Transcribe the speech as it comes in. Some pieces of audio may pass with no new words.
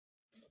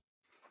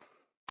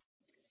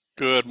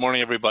Good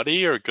morning,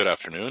 everybody, or good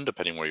afternoon,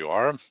 depending where you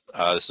are.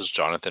 This is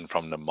Jonathan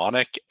from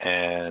Mnemonic,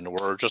 and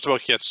we're just about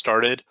to get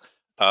started.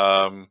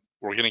 We're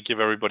going to give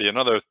everybody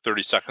another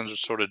 30 seconds or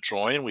so to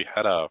join. We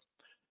had a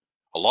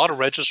lot of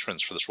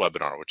registrants for this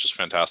webinar, which is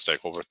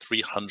fantastic. Over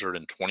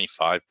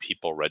 325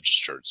 people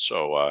registered.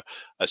 So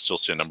I still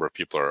see a number of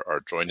people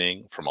are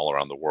joining from all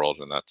around the world,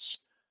 and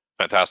that's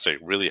fantastic.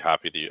 Really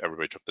happy that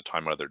everybody took the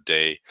time out of their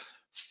day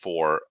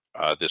for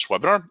this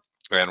webinar.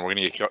 And we're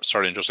going to get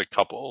started in just a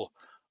couple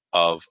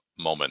of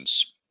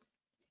moments.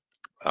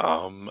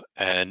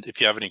 And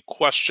if you have any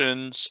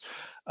questions,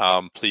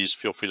 please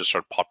feel free to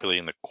start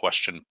populating the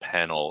question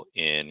panel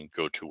in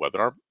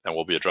GoToWebinar, and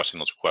we'll be addressing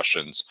those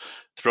questions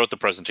throughout the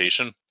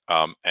presentation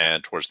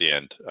and towards the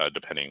end,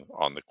 depending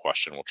on the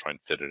question. We'll try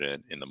and fit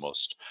it in the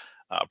most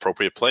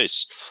appropriate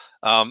place.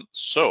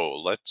 So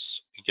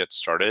let's get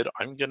started.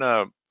 I'm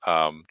gonna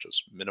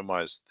just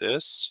minimize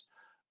this.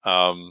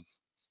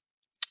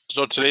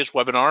 So today's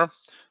webinar,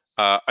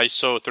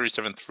 ISO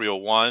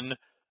 37301,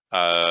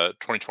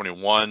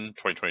 2021,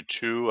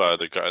 2022,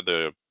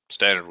 the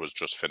standard was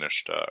just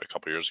finished a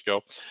couple years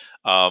ago.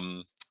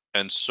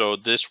 And so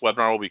this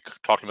webinar will be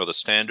talking about the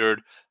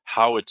standard,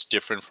 how it's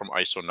different from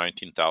ISO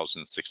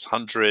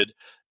 19600,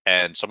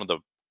 and some of the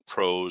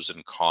pros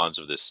and cons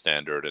of this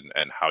standard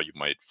and how you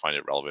might find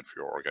it relevant for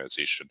your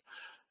organization.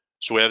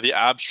 So we have the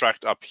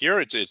abstract up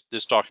here.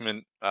 This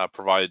document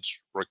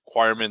provides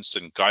requirements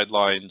and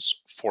guidelines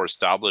for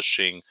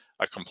establishing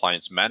a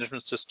compliance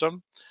management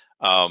system.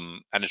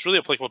 And it's really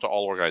applicable to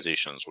all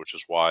organizations, which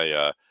is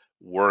why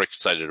we're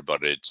excited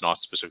about it. It's not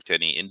specific to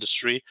any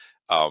industry,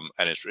 and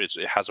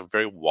it has a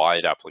very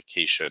wide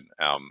application,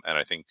 and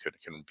I think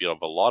can be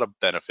of a lot of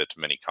benefit to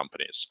many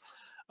companies.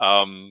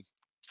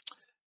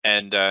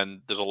 And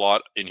then there's a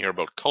lot in here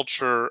about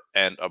culture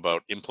and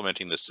about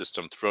implementing the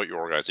system throughout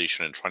your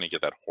organization and trying to get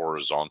that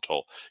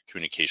horizontal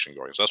communication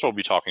going. So that's what we'll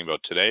be talking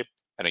about today.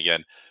 And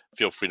again,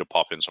 feel free to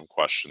pop in some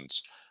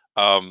questions.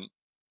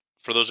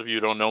 For those of you who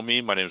don't know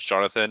me, my name is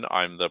Jonathan.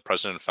 I'm the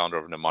president and founder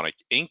of Mnemonic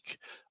Inc.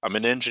 I'm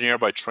an engineer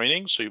by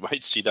training, so you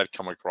might see that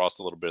come across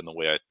a little bit in the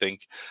way I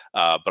think,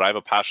 but I have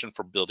a passion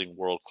for building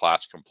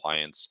world-class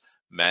compliance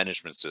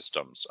management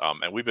systems.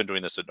 And we've been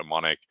doing this at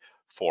Mnemonic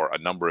for a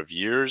number of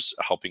years,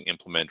 helping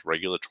implement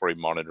regulatory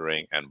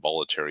monitoring and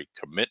voluntary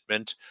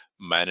commitment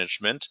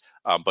management.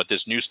 But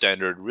this new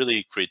standard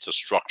really creates a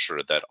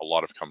structure that a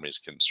lot of companies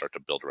can start to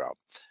build around.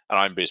 And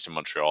I'm based in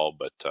Montreal,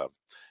 but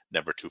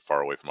never too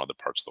far away from other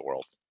parts of the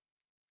world.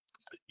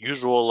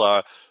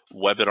 Usual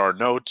webinar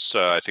notes.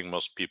 I think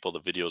most people, the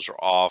videos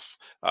are off.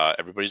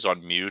 Everybody's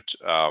on mute.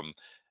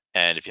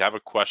 And if you have a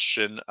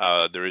question,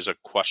 there is a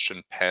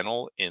question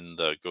panel in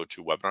the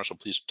GoToWebinar. So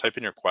please type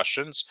in your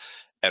questions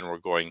and we're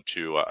going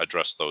to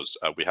address those.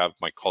 We have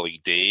my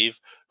colleague Dave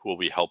who will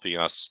be helping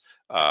us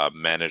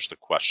manage the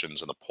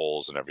questions and the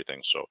polls and everything.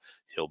 So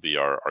he'll be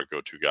our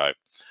go-to guy.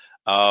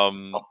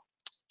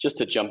 Just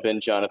to jump in,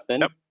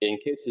 Jonathan, yep. In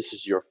case this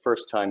is your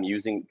first time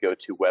using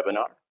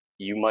GoToWebinar,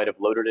 you might have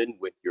loaded in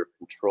with your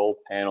control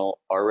panel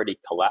already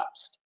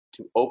collapsed.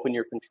 To open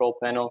your control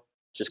panel,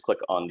 just click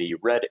on the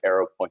red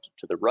arrow pointed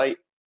to the right,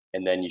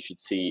 and then you should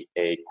see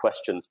a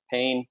questions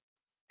pane.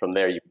 From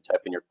there, you can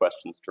type in your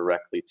questions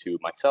directly to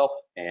myself,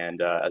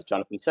 and as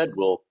Jonathan said,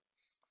 we'll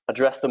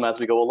address them as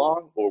we go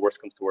along, or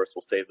worst comes to worst,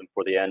 we'll save them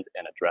for the end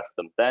and address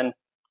them then.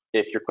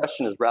 If your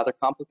question is rather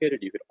complicated,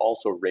 you could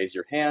also raise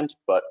your hand,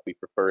 but we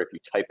prefer if you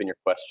type in your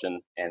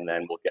question, and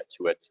then we'll get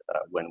to it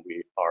when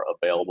we are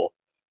available.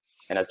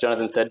 And as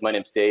Jonathan said, my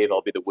name's Dave.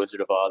 I'll be the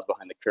Wizard of Oz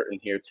behind the curtain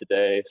here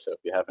today. So if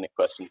you have any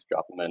questions,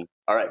 drop them in.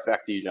 All right,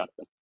 back to you,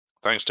 Jonathan.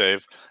 Thanks,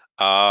 Dave.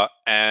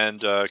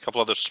 And a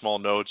couple other small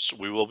notes.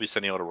 We will be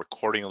sending out a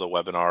recording of the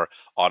webinar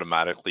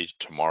automatically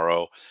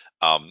tomorrow.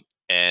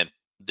 And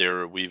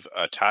there we've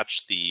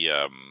attached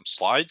the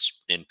slides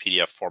in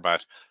PDF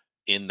format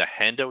in the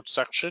handout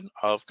section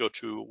of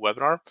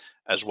GoToWebinar,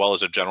 as well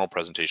as a general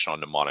presentation on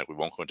Mnemonic. We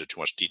won't go into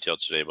too much detail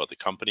today about the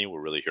company. We're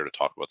really here to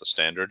talk about the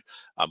standard,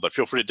 but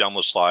feel free to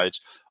download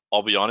slides.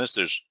 I'll be honest,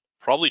 there's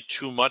probably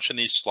too much in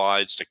these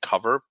slides to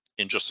cover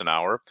in just an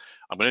hour.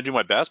 I'm going to do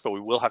my best, but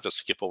we will have to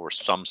skip over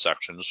some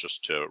sections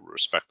just to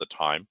respect the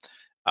time.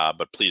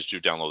 But please do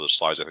download the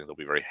slides. I think they'll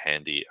be very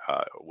handy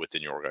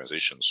within your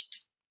organizations.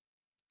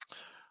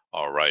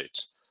 All right.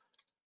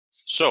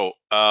 So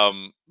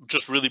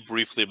just really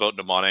briefly about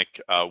Mnemonic,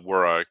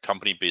 we're a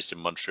company based in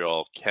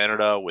Montreal,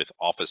 Canada, with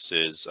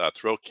offices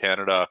throughout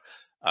Canada,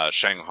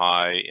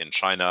 Shanghai in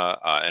China,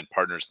 and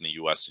partners in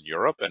the US and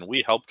Europe. And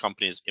we help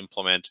companies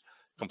implement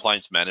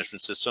compliance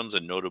management systems,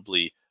 and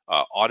notably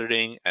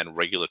auditing and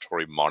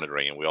regulatory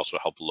monitoring. And we also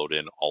help load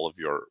in all of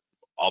your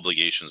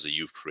obligations that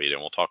you've created.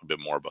 And we'll talk a bit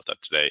more about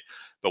that today.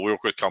 But we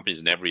work with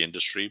companies in every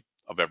industry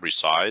of every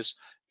size.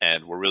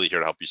 And we're really here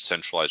to help you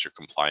centralize your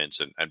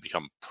compliance and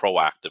become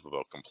proactive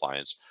about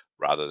compliance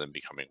rather than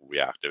becoming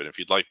reactive. And if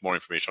you'd like more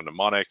information on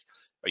Mnemonic,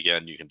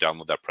 again, you can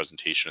download that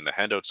presentation in the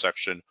handout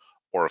section,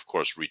 or of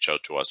course, reach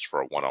out to us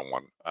for a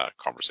one-on-one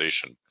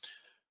conversation.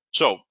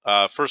 So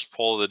first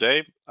poll of the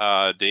day,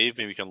 Dave,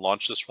 maybe you can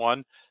launch this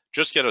one.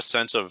 Just get a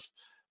sense of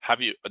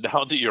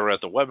now that you're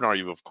at the webinar,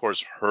 you've of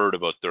course heard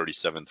about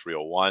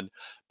 37301,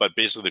 but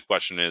basically the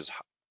question is,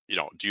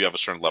 do you have a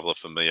certain level of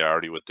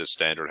familiarity with this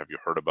standard? Have you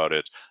heard about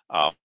it?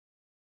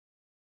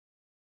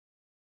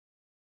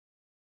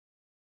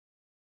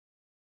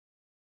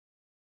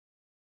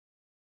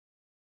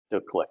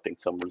 Still collecting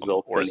some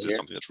results or in is this here.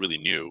 something that's really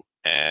new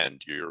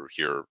and you're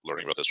here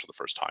learning about this for the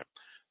first time?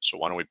 So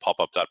why don't we pop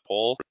up that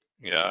poll?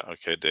 Yeah,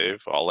 okay,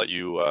 Dave, I'll let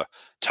you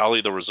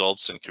tally the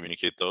results and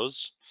communicate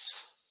those.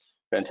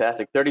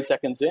 Fantastic. 30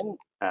 seconds in,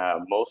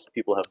 most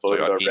people have voted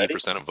so already.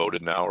 80% have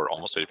voted now, or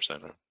almost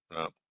 80%.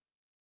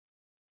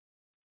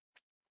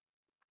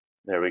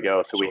 There we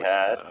go. So we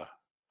had.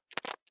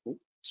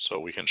 So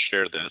we can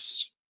share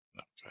this.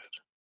 Oh, go ahead.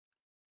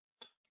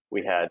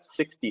 We had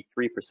 63%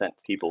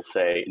 people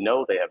say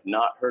no, they have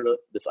not heard of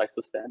this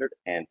ISO standard,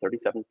 and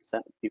 37%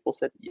 of people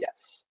said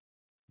yes.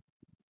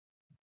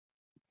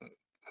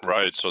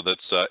 Right, so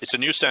that's it's a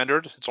new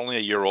standard. It's only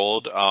a year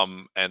old,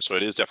 and so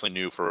it is definitely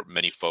new for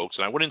many folks.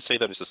 And I wouldn't say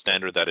that it's a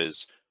standard that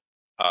is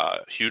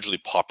hugely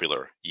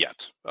popular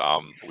yet.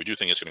 We do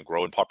think it's going to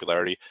grow in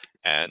popularity,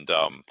 and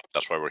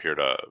that's why we're here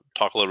to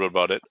talk a little bit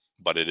about it.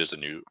 But it is a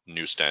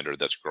new standard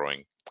that's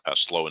growing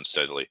slow and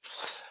steadily.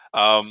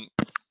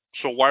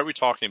 So why are we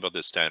talking about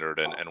this standard,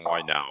 and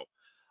why now?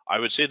 I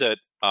would say that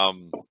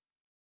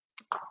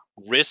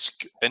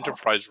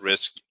enterprise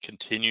risk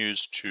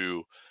continues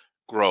to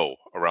grow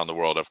around the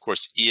world. Of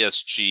course,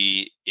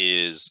 ESG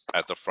is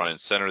at the front and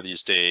center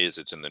these days.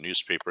 It's in the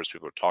newspapers.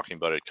 People are talking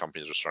about it.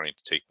 Companies are starting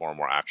to take more and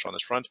more action on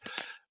this front.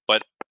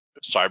 But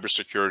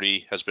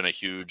cybersecurity has been a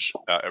huge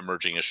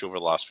emerging issue over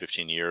the last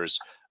 15 years,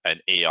 and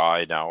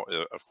AI now,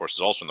 of course, is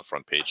also on the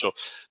front page. So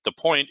the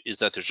point is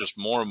that there's just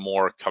more and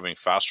more coming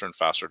faster and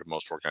faster to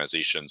most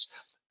organizations,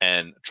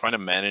 and trying to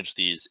manage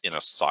these in a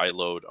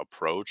siloed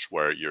approach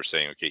where you're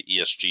saying, okay,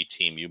 ESG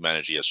team, you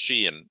manage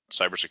ESG, and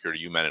cybersecurity,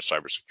 you manage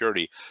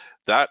cybersecurity.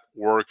 That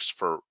works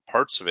for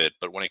parts of it,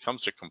 but when it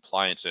comes to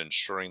compliance and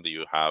ensuring that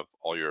you have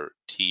all your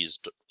T's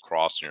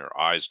crossed and your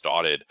I's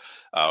dotted,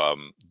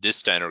 this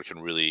standard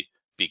can really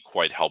be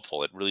quite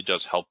helpful. It really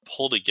does help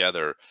pull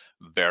together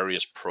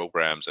various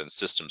programs and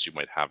systems you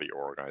might have at your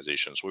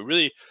organization. So we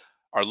really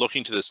are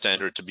looking to the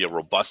standard to be a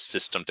robust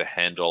system to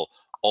handle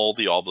all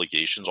the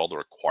obligations, all the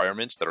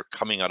requirements that are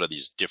coming out of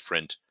these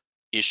different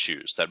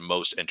issues that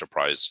most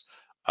enterprises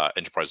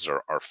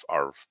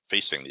are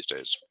facing these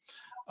days.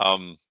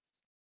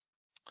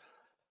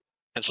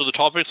 And so the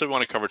topics that we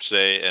want to cover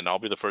today, and I'll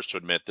be the first to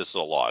admit this is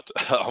a lot.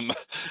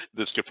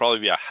 This could probably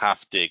be a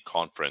half-day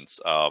conference.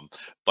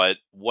 But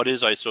what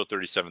is ISO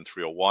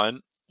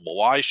 37301?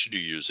 Why should you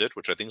use it?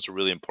 Which I think is a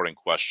really important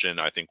question.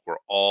 I think we're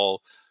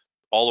all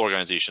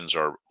organizations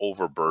are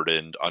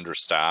overburdened,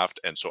 understaffed,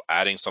 and so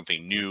adding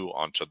something new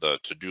onto the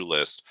to-do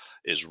list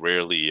is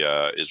rarely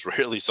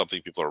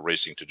something people are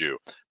racing to do.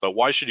 But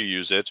why should you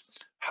use it?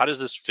 How does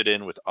this fit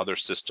in with other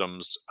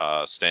systems,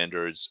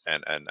 standards,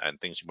 and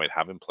things you might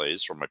have in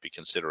place or might be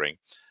considering?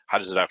 How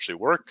does it actually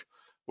work?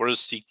 What are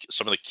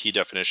some of the key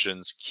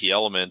definitions, key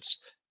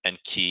elements,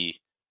 and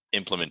key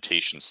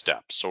implementation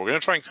steps? So we're going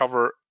to try and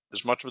cover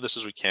as much of this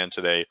as we can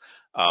today.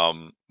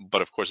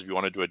 But of course, if you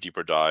want to do a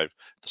deeper dive,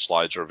 the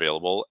slides are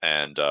available,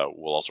 and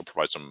we'll also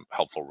provide some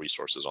helpful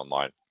resources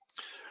online.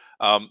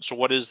 So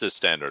what is this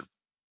standard?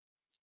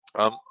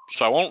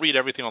 So I won't read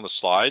everything on the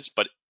slides,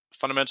 but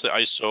fundamentally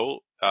ISO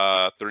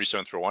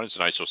 37301 is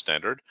an ISO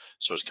standard.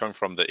 So it's coming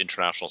from the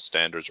International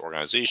Standards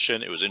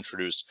Organization. It was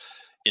introduced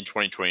in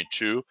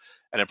 2022,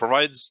 and it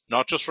provides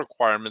not just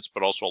requirements,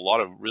 but also a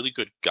lot of really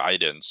good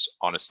guidance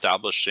on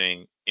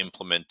establishing,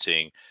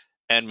 implementing,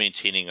 and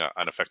maintaining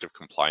an effective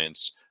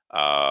compliance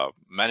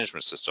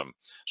management system.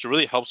 So it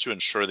really helps you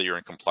ensure that you're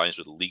in compliance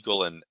with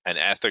legal and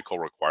ethical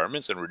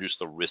requirements and reduce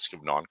the risk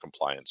of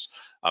non-compliance.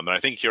 And I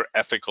think here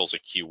ethical is a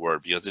key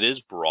word because it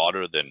is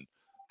broader than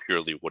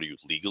purely what are you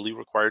legally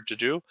required to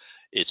do.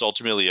 It's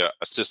ultimately a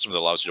system that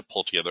allows you to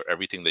pull together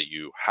everything that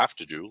you have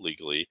to do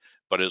legally,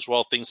 but as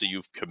well things that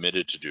you've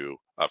committed to do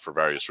for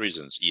various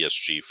reasons.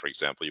 ESG, for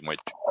example, you might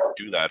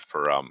do that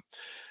for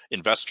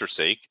investor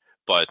sake,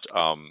 but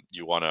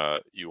you want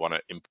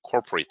to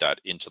incorporate that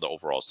into the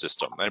overall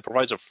system. And it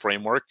provides a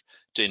framework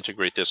to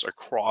integrate this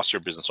across your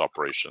business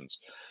operations.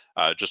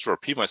 Just to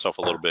repeat myself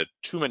a little bit,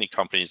 too many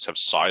companies have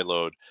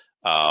siloed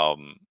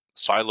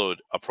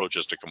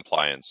approaches to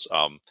compliance.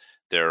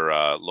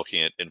 They're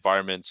looking at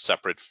environments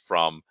separate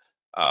from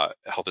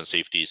health and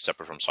safety,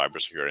 separate from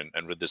cybersecurity,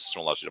 and with this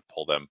system allows you to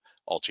pull them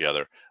all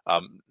together.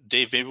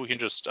 Dave, maybe we can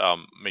just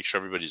make sure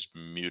everybody's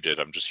muted.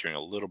 I'm just hearing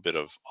a little bit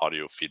of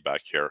audio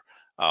feedback here.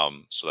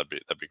 So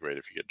that'd be great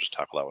if you could just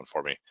tackle that one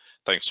for me.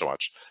 Thanks so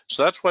much.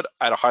 So that's what,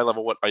 at a high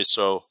level, what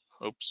ISO,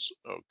 oops,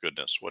 oh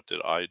goodness, what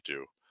did I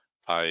do?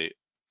 I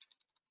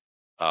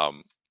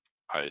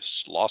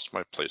lost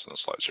my place in the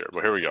slides here,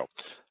 but here we go.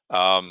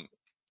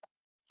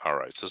 All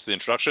right, so this is the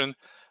introduction.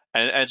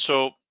 And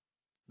so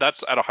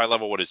that's at a high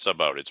level what it's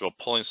about. It's about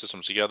pulling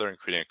systems together and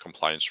creating a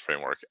compliance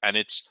framework. And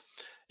it's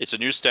a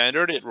new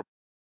standard.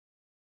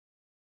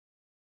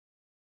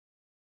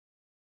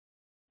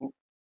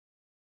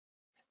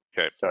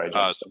 Okay. Sorry,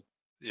 Jonathan.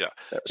 Yeah.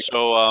 There we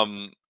go.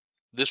 So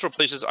this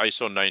replaces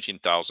ISO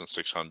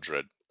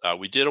 19600.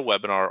 We did a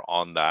webinar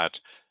on that.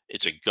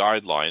 It's a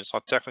guideline. It's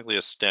not technically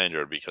a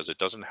standard because it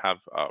doesn't have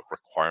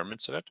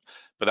requirements in it,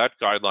 but that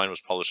guideline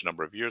was published a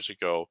number of years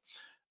ago.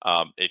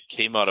 It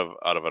came out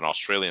of an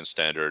Australian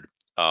standard.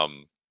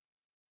 Um,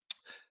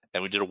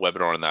 and we did a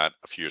webinar on that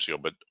a few years ago.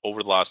 But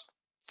over the last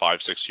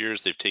 5-6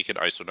 years, they've taken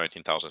ISO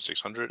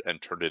 19600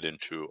 and turned it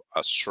into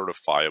a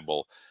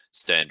certifiable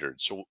standard.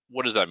 So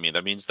what does that mean?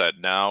 That means that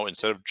now,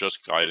 instead of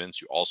just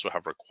guidance, you also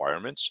have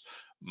requirements.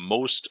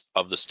 Most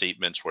of the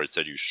statements where it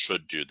said you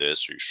should do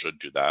this or you should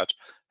do that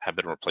have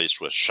been replaced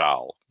with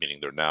shall, meaning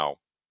they're now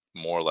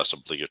more or less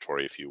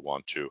obligatory if you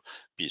want to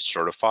be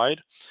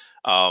certified.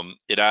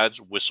 It adds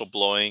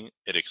whistleblowing.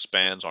 It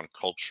expands on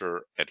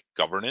culture and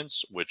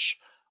governance, which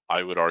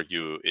I would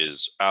argue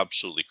is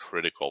absolutely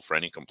critical for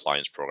any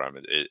compliance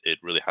program. It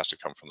really has to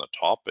come from the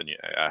top, and it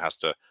has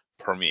to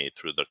permeate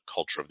through the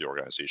culture of the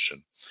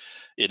organization.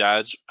 It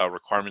adds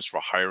requirements for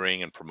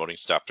hiring and promoting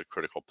staff to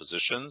critical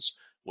positions,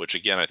 which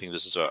again, I think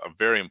this is a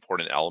very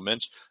important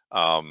element.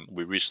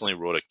 We recently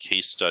wrote a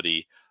case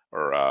study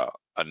or an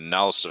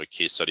analysis of a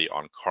case study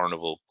on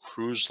Carnival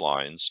Cruise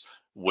Lines,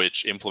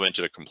 which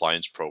implemented a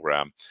compliance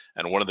program.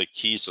 And one of the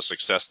keys to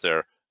success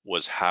there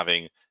was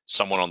having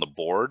someone on the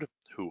board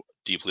who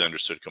deeply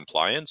understood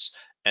compliance,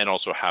 and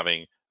also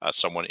having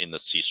someone in the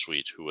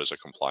C-suite who was a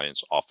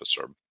compliance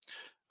officer.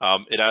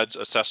 It adds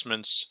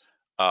assessments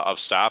of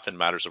staff in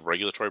matters of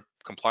regulatory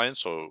compliance,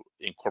 so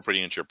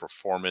incorporating into your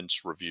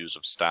performance reviews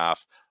of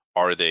staff.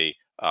 Are they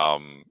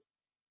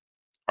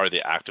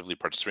actively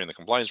participating in the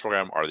compliance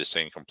program? Are they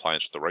staying in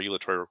compliance with the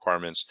regulatory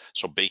requirements?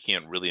 So baking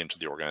it really into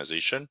the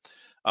organization.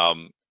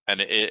 And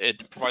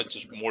it provides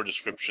just more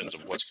descriptions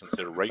of what's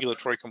considered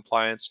regulatory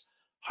compliance,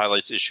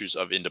 highlights issues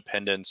of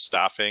independence,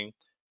 staffing,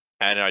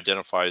 and it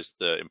identifies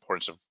the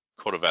importance of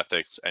code of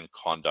ethics and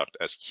conduct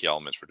as key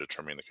elements for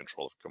determining the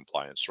control of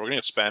compliance. So we're going to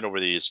expand over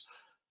these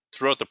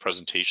throughout the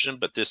presentation,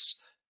 but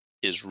this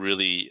is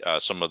really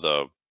some of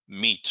the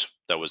meat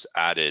that was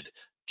added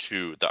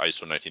to the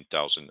ISO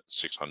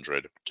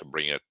 19600 to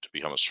bring it to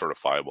become a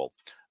certifiable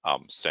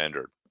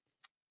standard.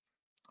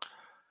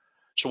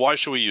 So why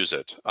should we use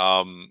it?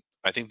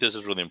 I think this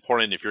is really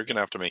important. If you're going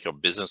to have to make a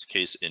business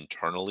case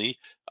internally,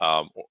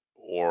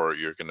 or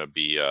you're going to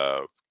be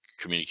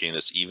communicating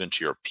this even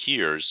to your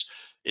peers,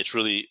 it's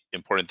really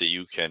important that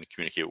you can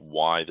communicate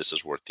why this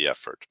is worth the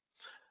effort.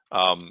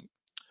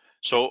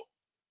 So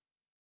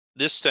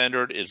this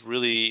standard is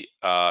really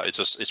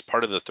it's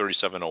part of the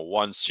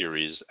 3701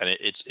 series, and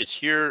it's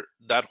here,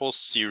 that whole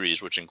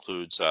series, which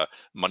includes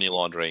money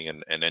laundering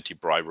and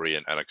anti-bribery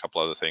and a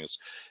couple other things.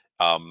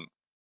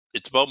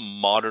 It's about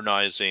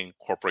modernizing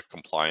corporate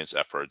compliance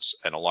efforts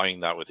and aligning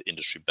that with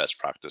industry best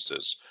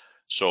practices.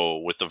 So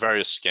with the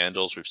various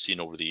scandals we've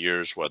seen over the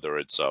years, whether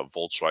it's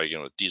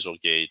Volkswagen with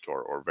Dieselgate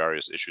or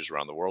various issues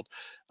around the world,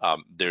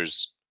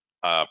 there's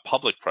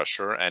public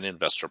pressure and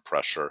investor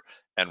pressure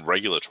and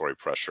regulatory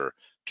pressure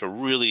to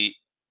really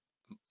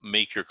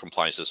make your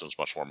compliance systems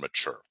much more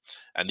mature.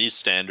 And these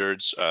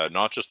standards,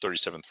 not just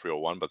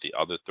 37301, but the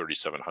other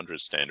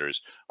 3700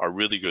 standards, are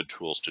really good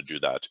tools to do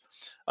that.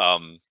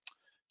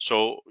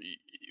 So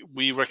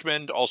we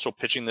recommend also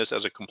pitching this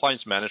as a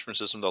compliance management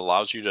system that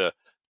allows you to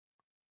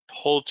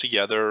pull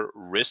together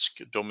risk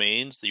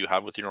domains that you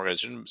have within your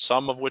organization,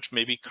 some of which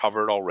may be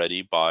covered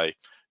already by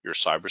your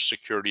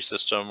cybersecurity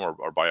system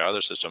or by other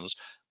systems,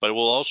 but it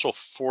will also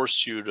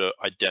force you to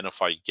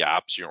identify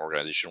gaps in your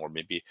organization where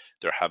maybe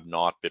there have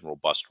not been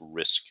robust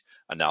risk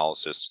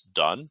analysis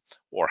done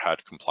or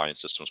had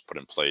compliance systems put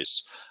in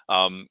place.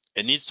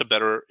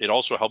 It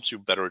also helps you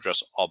better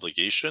address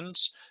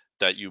obligations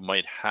that you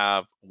might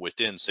have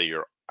within, say,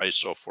 your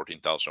ISO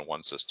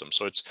 14001 system.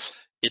 So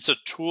it's a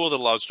tool that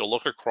allows you to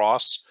look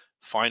across,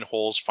 find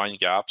holes, find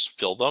gaps,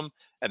 fill them,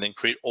 and then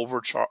create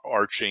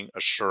overarching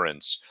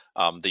assurance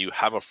that you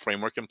have a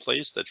framework in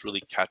place that's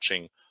really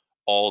catching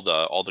all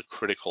the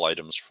critical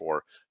items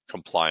for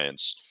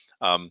compliance.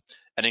 And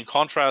in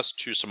contrast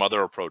to some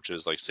other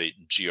approaches, like say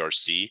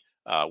GRC,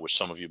 which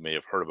some of you may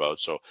have heard about,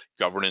 so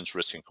governance,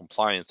 risk, and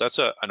compliance, that's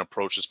an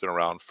approach that's been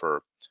around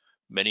for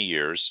many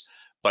years,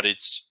 but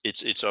it's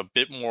a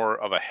bit more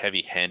of a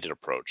heavy-handed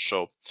approach.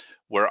 So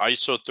where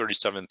ISO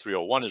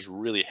 37301 is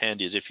really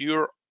handy is if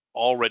you're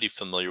already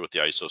familiar with the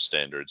ISO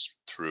standards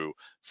through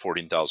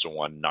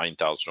 14001,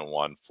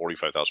 9001,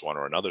 45001,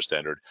 or another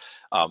standard,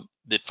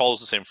 it follows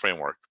the same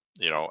framework,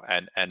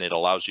 and it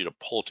allows you to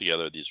pull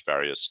together these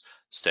various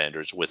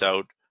standards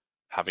without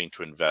having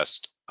to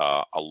invest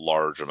a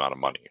large amount of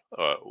money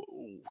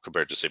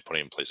compared to, say,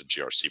 putting in place a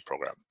GRC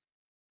program.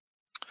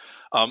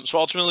 So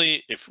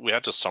ultimately, if we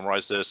had to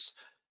summarize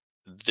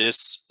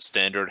this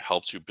standard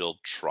helps you build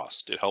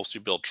trust. It helps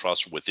you build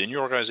trust within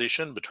your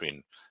organization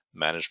between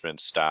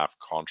management, staff,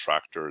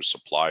 contractors,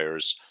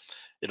 suppliers.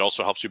 It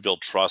also helps you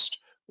build trust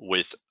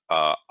with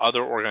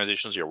other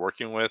organizations you're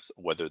working with,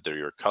 whether they're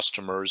your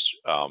customers,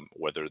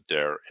 whether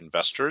they're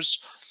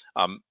investors.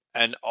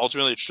 And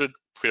ultimately, it should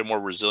create a more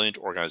resilient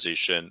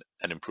organization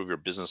and improve your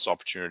business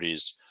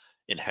opportunities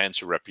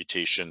enhance your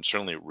reputation,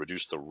 certainly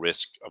reduce the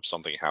risk of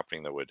something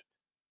happening that would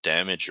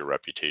damage your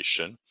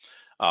reputation.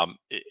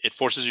 It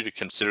forces you to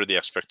consider the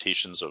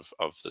expectations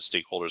of the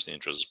stakeholders, the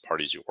interested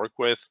parties you work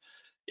with.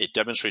 It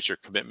demonstrates your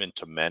commitment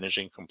to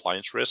managing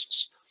compliance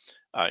risks,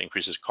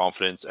 increases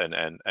confidence,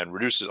 and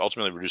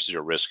ultimately reduces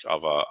your risk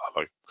of a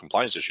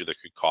compliance issue that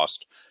could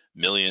cost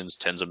millions,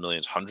 tens of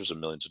millions, hundreds of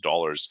millions of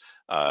dollars,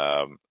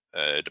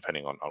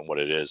 depending on what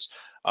it is.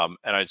 And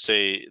I'd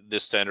say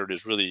this standard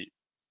is really,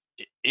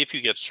 if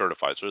you get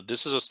certified, so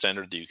this is a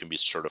standard that you can be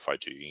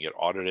certified to. You can get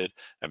audited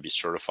and be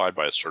certified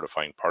by a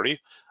certifying party.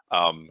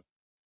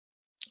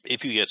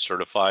 If you get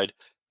certified,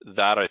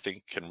 that I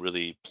think can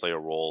really play a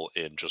role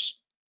in just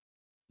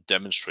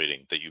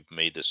demonstrating that you've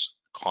made this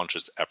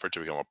conscious effort to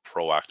become a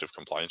proactive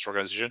compliance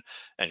organization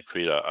and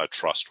create a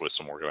trust with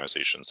some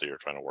organizations that you're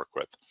trying to work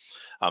with.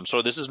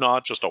 So this is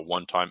not just a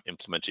one-time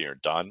implementing or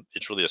done.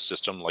 It's really a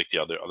system like the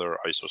other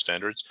ISO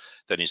standards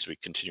that needs to be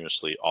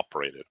continuously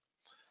operated.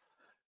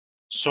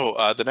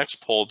 So the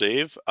next poll,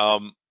 Dave,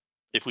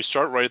 if we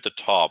start right at the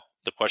top,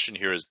 the question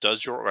here is,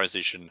 does your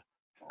organization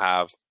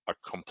have a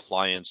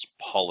compliance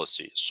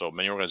policy? So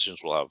many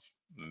organizations will have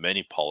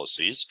many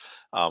policies,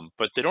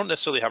 but they don't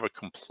necessarily have a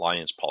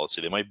compliance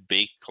policy. They might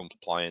bake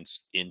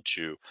compliance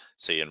into,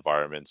 say,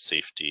 environment,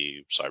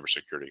 safety,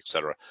 cybersecurity, et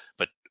cetera.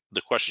 But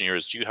the question here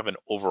is, do you have an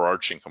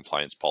overarching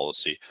compliance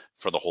policy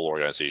for the whole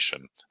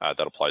organization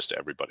that applies to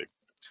everybody?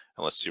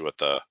 And let's see what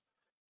the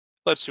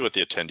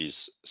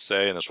attendees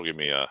say, and this will give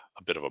me a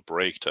bit of a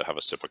break to have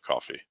a sip of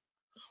coffee.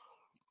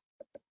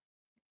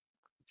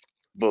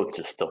 Votes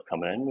are still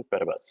coming in. We've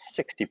got about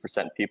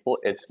 60% people.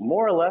 It's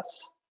more or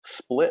less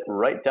split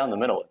right down the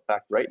middle. In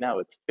fact, right now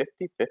it's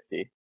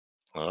 50-50.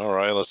 All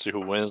right, let's see who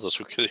wins. Let's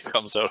see who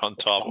comes out on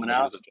top. Coming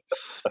out.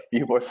 A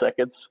few more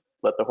seconds.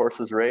 Let the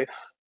horses race.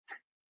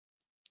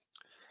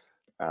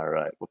 All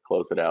right, we'll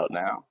close it out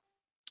now.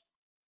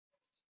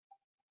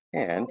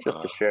 And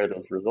just to share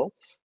those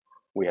results,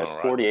 we had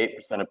 48%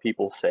 of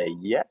people say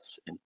yes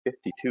and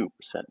 52%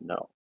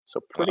 no. So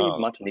pretty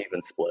much an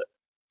even split.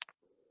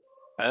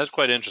 And that's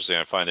quite interesting.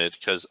 I find it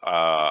because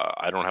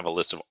I don't have a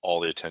list of all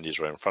the attendees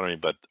right in front of me,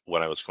 but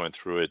when I was going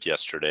through it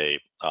yesterday,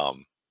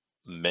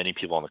 many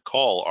people on the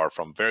call are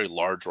from very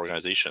large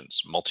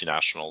organizations,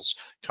 multinationals,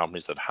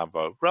 companies that have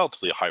a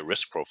relatively high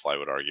risk profile, I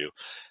would argue.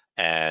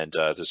 And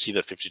to see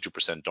that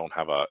 52% don't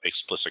have an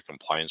explicit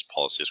compliance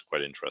policy is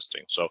quite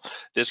interesting. So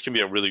this can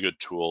be a really good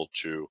tool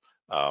to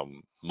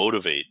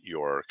motivate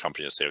your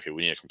company to say, okay,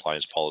 we need a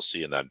compliance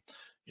policy, and then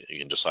you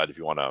can decide if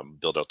you want to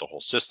build out the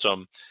whole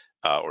system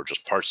or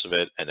just parts of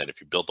it. And then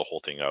if you build the whole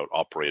thing out,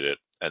 operate it,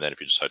 and then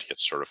if you decide to get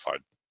certified.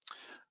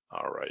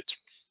 All right.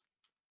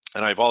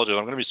 And I apologize,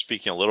 I'm going to be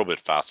speaking a little bit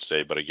fast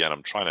today, but again,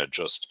 I'm trying to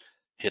just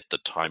hit the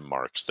time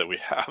marks that we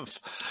have,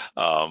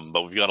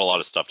 but we've got a lot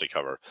of stuff to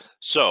cover.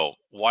 So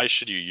why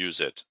should you use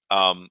it?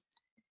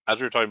 As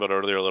we were talking about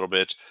earlier a little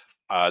bit,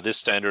 this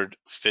standard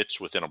fits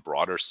within a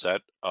broader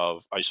set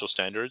of ISO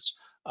standards.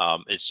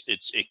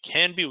 It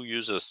can be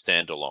used as a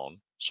standalone,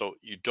 so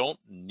you don't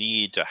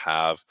need to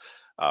have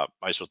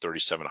ISO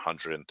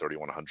 3700 and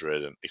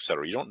 3100 and et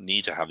cetera. You don't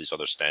need to have these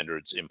other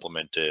standards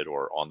implemented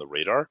or on the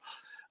radar.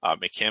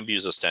 It can be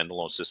used as a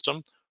standalone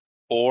system,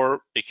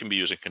 or it can be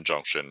used in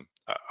conjunction.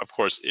 Of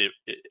course,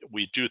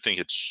 we do think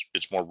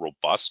it's more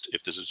robust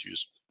if this is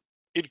used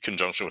in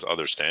conjunction with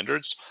other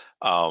standards,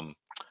 but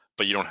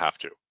you don't have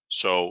to.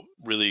 So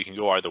really, you can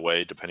go either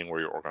way depending where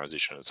your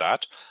organization is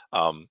at.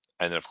 And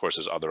then, of course,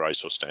 there's other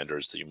ISO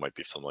standards that you might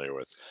be familiar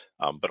with.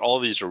 But all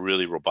of these are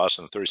really robust,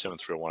 and the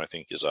 37301, I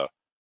think, is a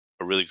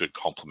really good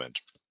complement.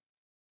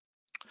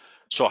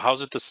 So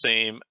how's it the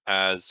same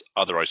as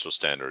other ISO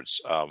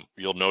standards?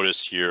 You'll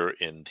notice here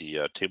in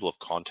the table of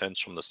contents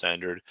from the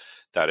standard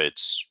that it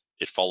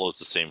follows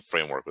the same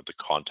framework with the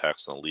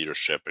context and the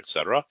leadership,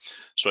 etc.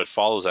 So it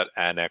follows that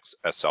Annex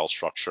SL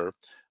structure,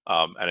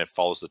 and it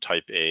follows the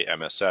Type A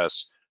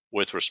MSS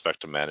with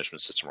respect to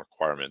management system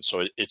requirements.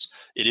 So it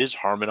is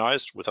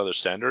harmonized with other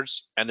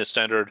standards, and the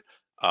standard,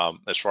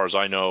 as far as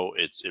I know,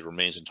 it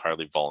remains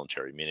entirely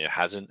voluntary, meaning it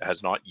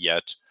has not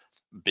yet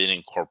been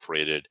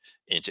incorporated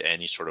into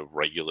any sort of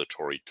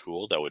regulatory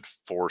tool that would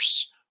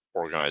force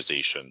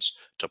organizations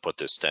to put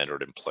this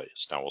standard in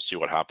place. Now, we'll see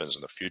what happens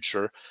in the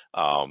future,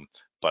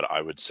 but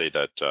I would say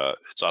that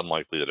it's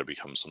unlikely that it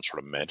becomes some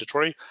sort of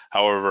mandatory.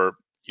 However,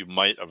 you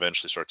might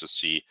eventually start to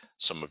see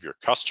some of your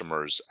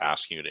customers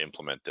asking you to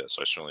implement this.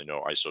 I certainly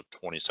know ISO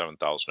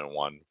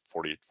 27001,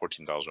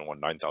 14001,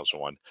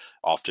 9001,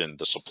 often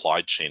the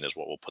supply chain is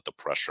what will put the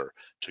pressure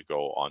to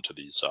go onto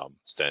these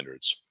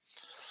standards.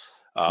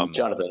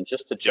 Jonathan,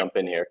 just to jump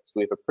in here, because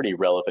we have a pretty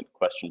relevant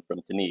question from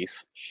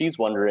Denise. She's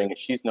wondering,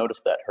 she's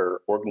noticed that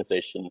her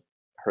organization,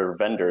 her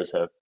vendors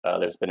have,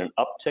 there's been an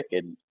uptick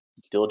in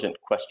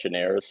diligent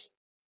questionnaires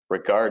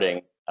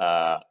regarding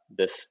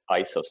this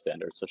ISO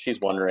standard. So she's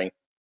wondering,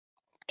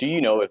 do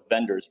you know if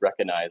vendors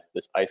recognize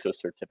this ISO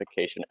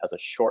certification as a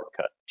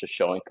shortcut to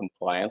showing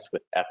compliance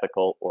with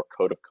ethical or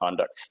code of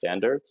conduct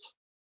standards?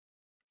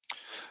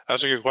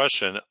 That's a good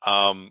question.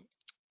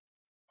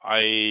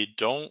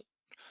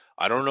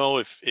 I don't know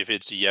if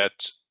it's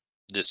yet,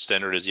 this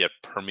standard is yet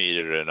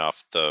permeated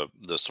enough the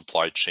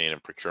supply chain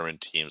and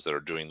procurement teams that are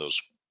doing those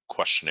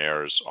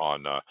questionnaires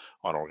on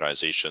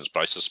organizations, but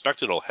I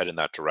suspect it'll head in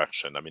that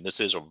direction. I mean, this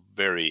is a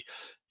very,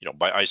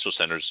 by ISO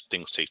standards,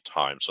 things take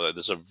time, so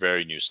this is a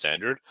very new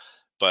standard,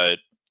 but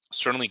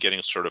certainly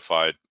getting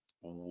certified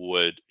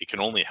it can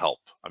only help.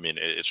 I mean,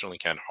 it certainly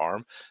can't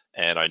harm.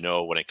 And I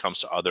know when it comes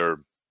to other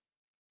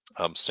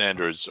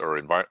standards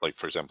or like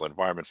for example,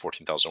 environment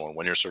 14,001,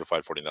 when you're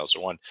certified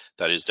 14,001,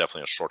 that is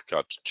definitely a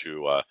shortcut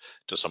to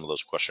some of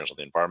those questions on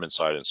the environment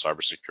side, and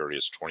cybersecurity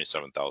is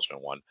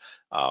 27,001,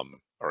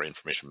 or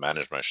information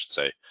management, I should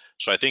say.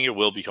 So I think it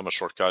will become a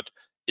shortcut.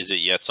 Is it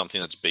yet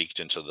something that's baked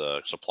into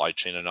the supply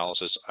chain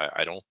analysis?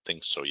 I don't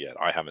think so yet.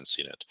 I haven't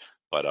seen it,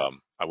 but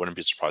I wouldn't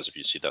be surprised if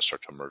you see that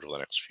start to emerge over the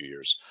next few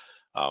years,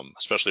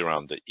 especially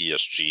around the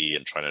ESG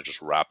and trying to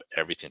just wrap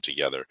everything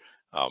together.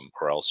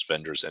 Or else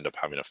vendors end up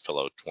having to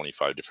fill out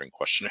 25 different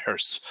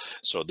questionnaires.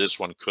 So this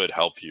one could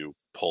help you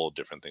pull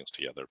different things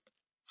together.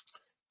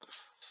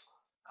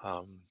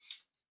 All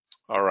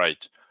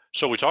right.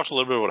 So we talked a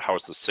little bit about how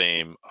it's the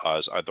same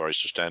as other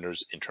ISO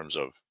standards in terms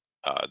of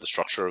the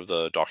structure of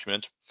the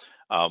document.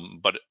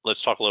 But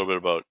let's talk a little bit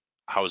about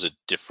how is it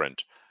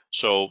different.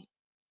 So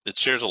it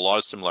shares a lot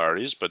of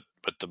similarities, but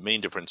the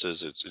main difference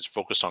is it's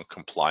focused on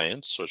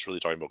compliance. So it's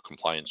really talking about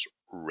compliance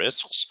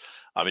risks.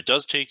 It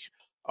does take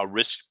a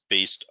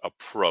risk-based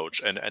approach,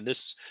 and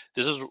this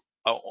is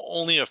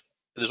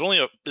there's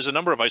a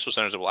number of ISO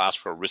standards that will ask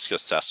for risk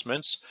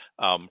assessments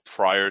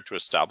prior to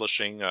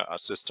establishing a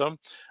system,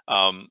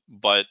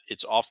 but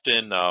it's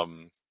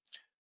often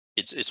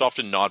it's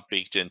often not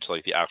baked into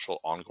like the actual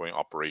ongoing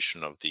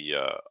operation of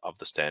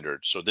the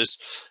standard. So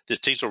this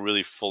takes a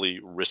really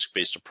fully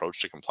risk-based approach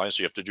to compliance.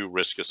 So you have to do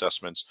risk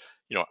assessments,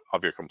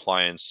 of your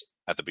compliance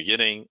at the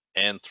beginning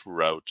and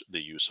throughout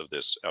the use of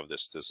this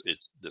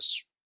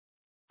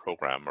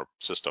program or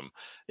system.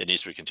 It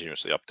needs to be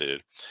continuously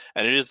updated,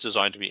 and it is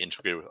designed to be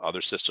integrated with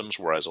other systems,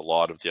 whereas a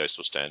lot of the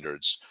ISO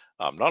standards,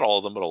 not all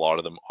of them, but a lot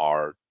of them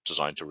are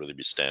designed to really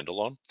be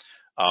standalone.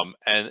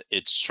 And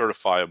it's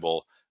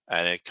certifiable,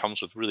 and it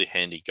comes with really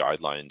handy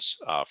guidelines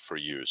for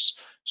use.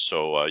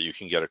 So you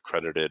can get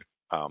accredited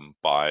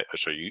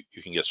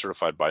you can get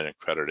certified by an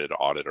accredited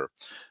auditor.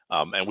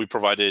 And we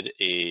provided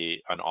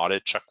an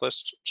audit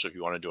checklist. So if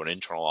you want to do an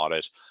internal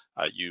audit,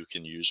 you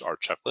can use our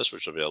checklist,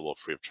 which is available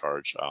free of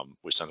charge.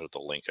 We sent out the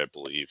link, I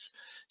believe,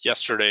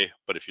 yesterday,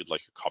 but if you'd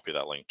like a copy of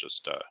that link,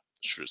 just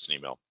shoot us an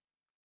email.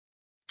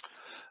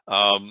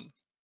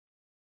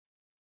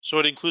 So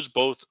it includes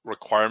both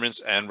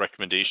requirements and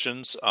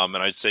recommendations, and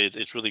I'd say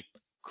it's really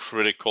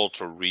critical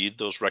to read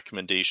those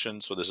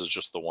recommendations. So this is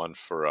just the one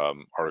for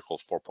Article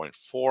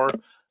 4.4.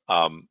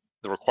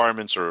 The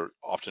requirements are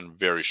often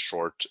very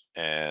short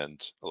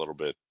and a little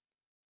bit,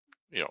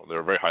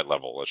 they're very high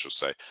level, let's just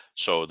say.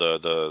 So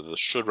the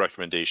should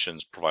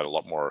recommendations provide a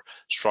lot more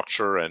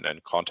structure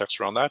and context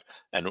around that.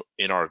 And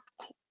in our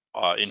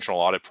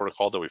internal audit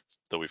protocol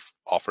that we've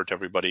offered to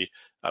everybody,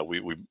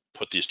 we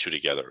put these two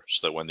together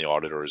so that when the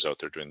auditor is out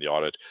there doing the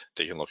audit,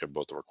 they can look at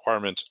both the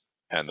requirement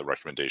and the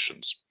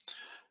recommendations.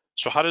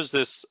 So how does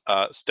this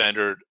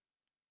standard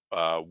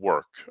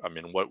work? I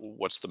mean,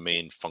 what's the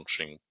main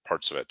functioning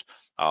parts of it?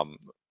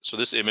 So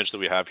this image that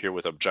we have here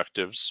with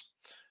objectives,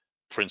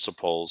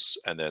 principles,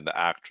 and then the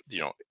act,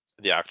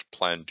 the act,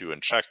 plan, do,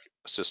 and check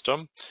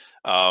system,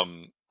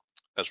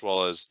 as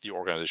well as the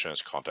organization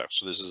as context.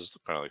 So this is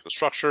kind of like the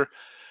structure.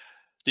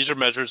 These are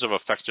measures of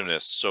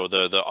effectiveness. So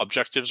the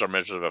objectives are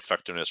measures of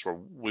effectiveness where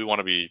we want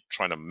to be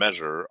trying to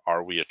measure,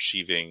 are we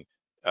achieving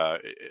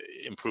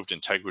improved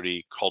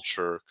integrity,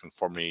 culture,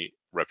 conformity,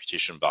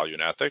 reputation, value,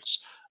 and ethics.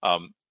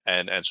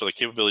 And so the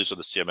capabilities of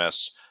the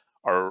CMS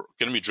are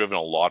going to be driven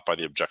a lot by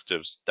the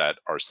objectives that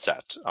are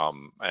set.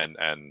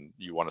 And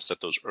you want to set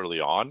those early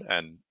on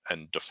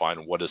and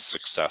define what does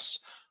success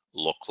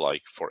look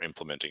like for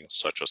implementing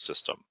such a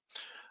system.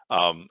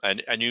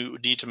 And you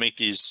need to make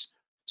these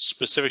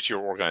specific to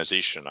your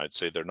organization. I'd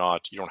say they're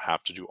not, you don't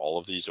have to do all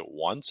of these at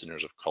once in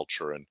terms of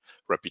culture and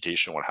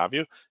reputation, what have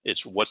you.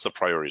 It's what's the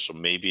priority. So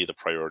maybe the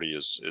priority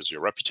is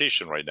your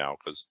reputation right now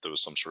because there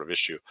was some sort of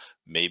issue.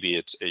 Maybe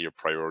it's your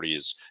priority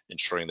is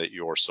ensuring that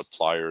your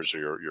suppliers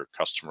or your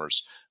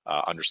customers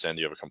understand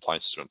that you have a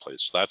compliance system in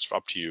place. So that's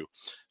up to you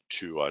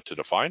to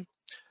define.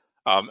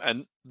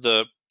 And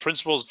the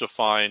principles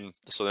define,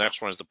 so the next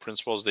one is the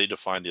principles. They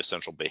define the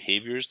essential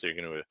behaviors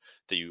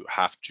that you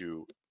have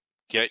to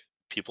get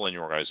people in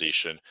your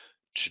organization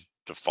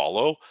to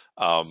follow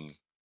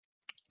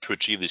to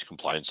achieve these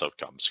compliance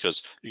outcomes.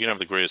 Because you can have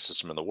the greatest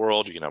system in the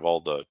world, you can have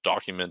all the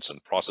documents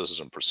and processes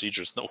and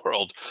procedures in the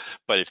world,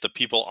 but if the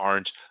people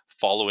aren't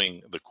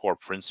following the core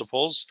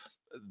principles,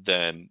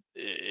 then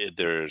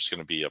there's going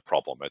to be a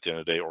problem. At the end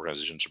of the day,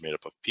 organizations are made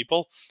up of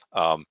people,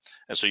 and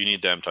so you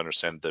need them to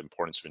understand the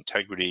importance of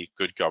integrity,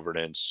 good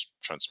governance,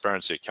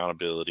 transparency,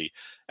 accountability,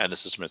 and the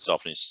system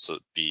itself needs to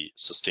be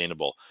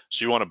sustainable.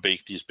 So you want to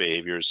bake these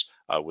behaviors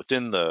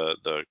within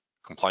the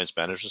compliance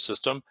management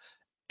system,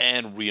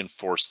 and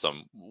reinforce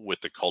them with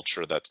the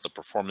culture. That's the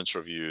performance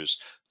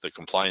reviews, the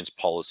compliance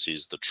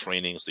policies, the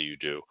trainings that you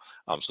do.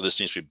 So this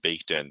needs to be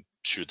baked in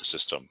to the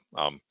system,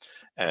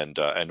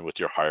 and with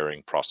your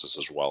hiring process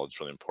as well. It's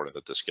really important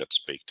that this gets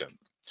baked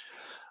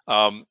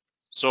in.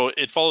 So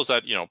it follows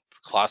that,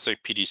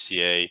 classic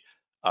PDCA.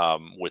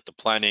 With the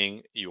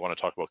planning, you want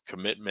to talk about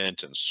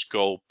commitment and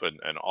scope and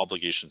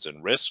obligations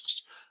and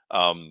risks.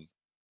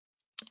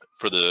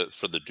 For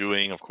the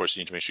doing, of course,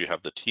 you need to make sure you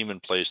have the team in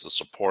place, the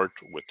support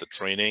with the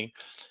training,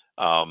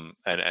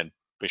 and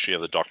make sure you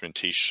have the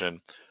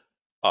documentation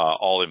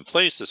all in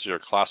place. This is your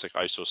classic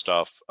ISO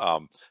stuff.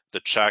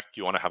 The check,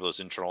 you want to have those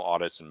internal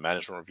audits and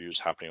management reviews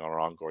happening on an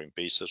ongoing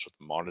basis with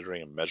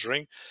monitoring and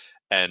measuring.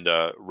 And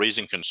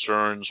raising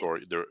concerns or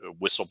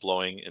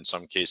whistleblowing in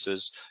some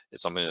cases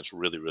is something that's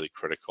really, really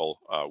critical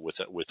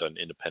with an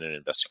independent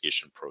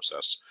investigation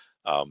process.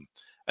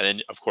 And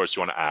then, of course,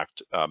 you want to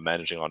act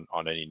managing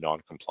on any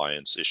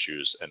non-compliance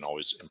issues and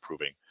always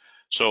improving.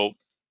 So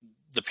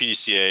the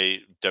PDCA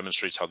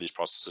demonstrates how these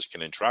processes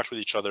can interact with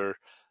each other,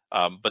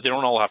 but they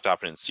don't all have to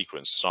happen in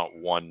sequence. It's not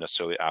one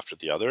necessarily after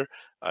the other.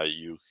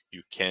 You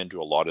can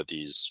do a lot of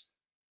these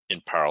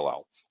in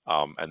parallel,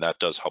 and that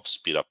does help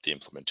speed up the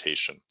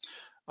implementation.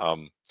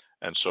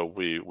 And so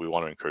we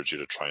want to encourage you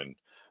to try and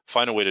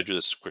find a way to do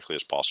this as quickly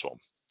as possible.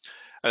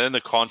 And then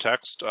the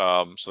context,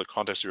 so the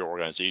context of your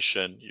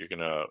organization, you're going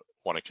to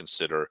want to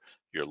consider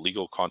your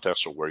legal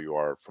context or where you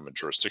are from a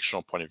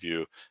jurisdictional point of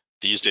view.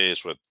 These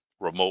days with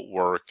remote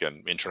work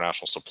and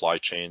international supply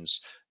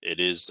chains, it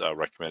is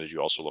recommended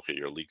you also look at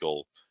your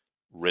legal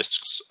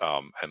risks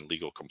and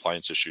legal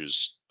compliance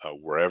issues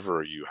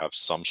wherever you have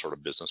some sort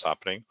of business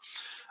happening.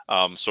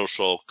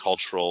 Social,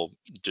 cultural,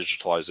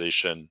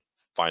 digitalization,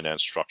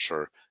 finance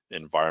structure,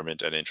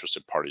 environment, and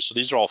interested parties. So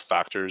these are all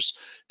factors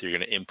that you're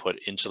going to input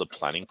into the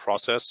planning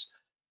process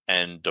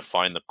and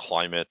define the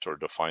climate or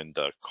define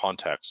the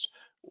context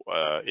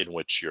in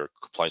which your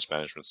compliance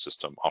management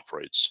system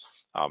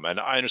operates. And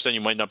I understand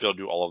you might not be able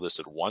to do all of this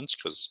at once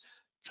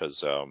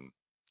because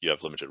you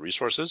have limited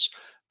resources,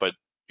 but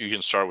you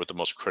can start with the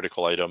most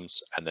critical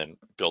items and then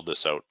build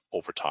this out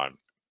over time.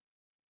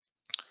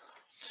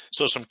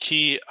 So some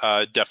key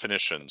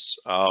definitions.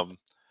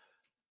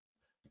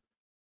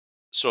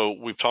 So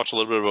we've talked a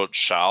little bit about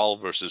shall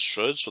versus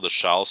should. So the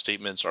shall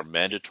statements are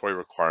mandatory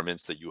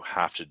requirements that you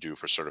have to do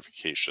for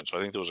certification. So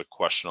I think there was a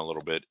question a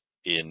little bit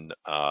in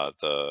not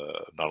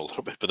a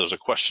little bit, but there was a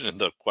question in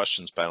the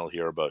questions panel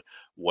here about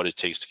what it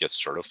takes to get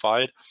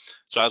certified.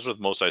 So as with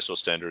most ISO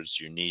standards,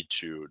 you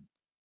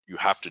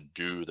have to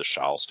do the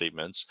shall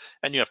statements,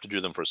 and you have to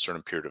do them for a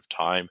certain period of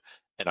time,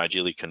 and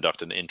ideally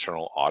conduct an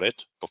internal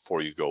audit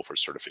before you go for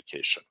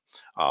certification.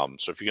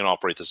 So if you can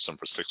operate the system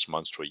for 6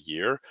 months to a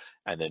year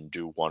and then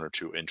do 1 or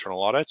 2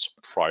 internal audits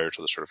prior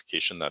to the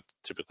certification, that's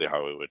typically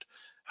how it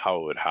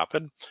would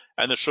happen.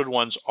 And the should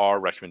ones are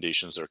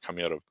recommendations that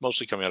are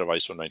mostly coming out of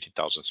ISO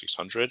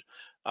 19600,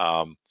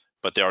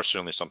 but they are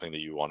certainly something that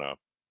you want to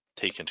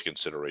take into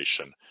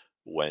consideration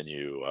when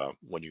you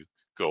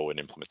go and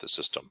implement the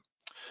system.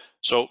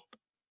 So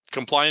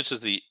compliance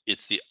is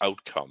the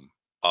outcome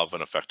of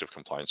an effective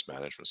compliance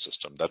management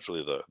system. That's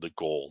really the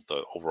goal,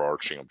 the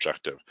overarching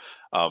objective.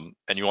 And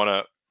you want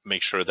to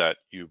make sure that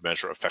you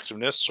measure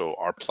effectiveness. So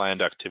are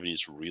planned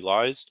activities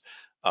realized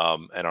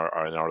and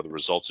are the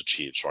results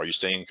achieved? So are you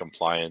staying in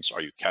compliance?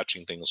 Are you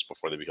catching things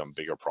before they become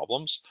bigger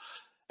problems?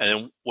 And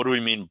then what do we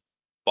mean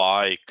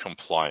by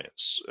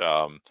compliance?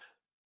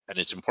 And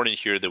it's important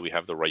here that we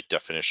have the right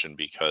definition,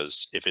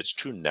 because if it's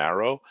too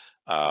narrow,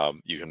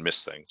 you can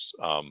miss things.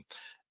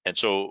 And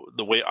so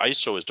the way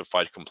ISO has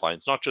defined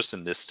compliance, not just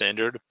in this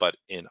standard, but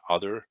in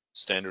other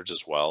standards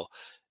as well,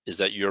 is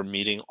that you're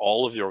meeting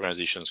all of the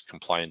organization's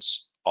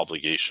compliance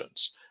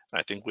obligations. And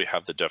I think we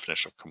have the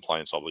definition of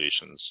compliance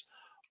obligations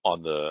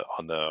on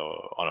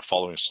a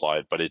following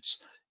slide, but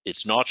it's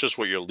not just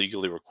what you're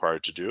legally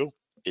required to do,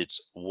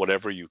 it's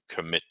whatever you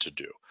commit to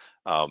do.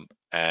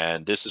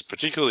 And this is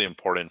particularly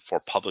important for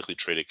publicly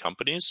traded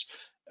companies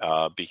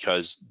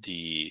because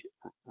the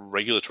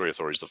regulatory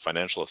authorities, the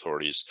financial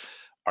authorities,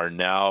 are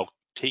now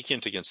taking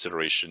into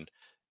consideration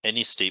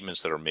any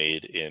statements that are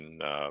made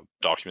in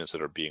documents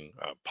that are being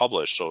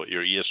published. So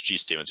your ESG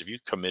statements, if you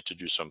commit to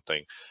do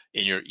something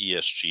in your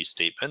ESG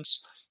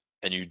statements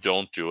and you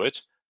don't do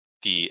it,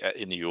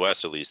 in the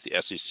US at least,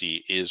 the SEC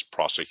is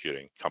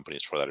prosecuting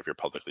companies for that if you're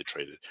publicly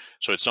traded.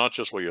 So it's not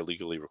just what you're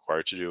legally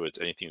required to do, it's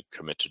anything you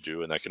commit to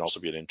do, and that can also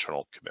be an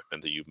internal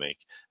commitment that you make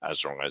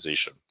as an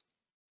organization.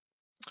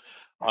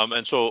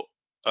 And so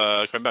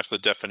going back to the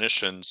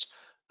definitions,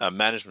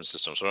 management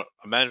system. So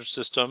a management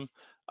system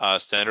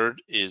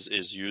standard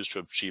is used to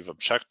achieve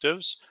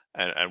objectives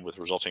and with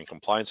resulting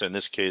compliance. And in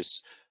this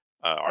case,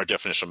 our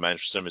definition of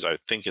management system I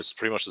think it's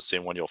pretty much the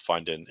same one you'll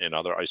find in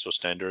other ISO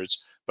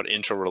standards, but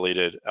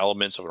interrelated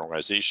elements of an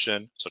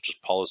organization, such as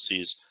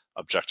policies,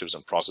 objectives,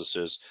 and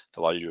processes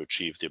that allow you to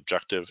achieve the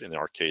objective. In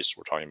our case,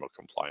 we're talking about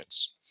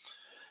compliance.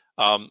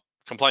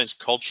 Compliance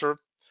culture.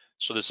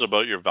 So this is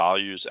about your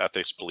values,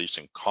 ethics, beliefs,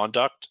 and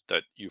conduct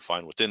that you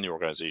find within the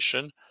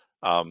organization.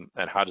 and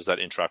how does that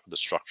interact with the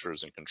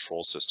structures and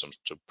control systems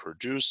to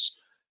produce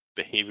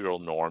behavioral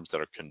norms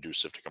that are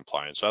conducive to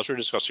compliance. So as we were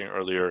discussing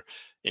earlier,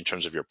 in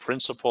terms of your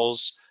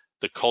principles,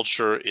 the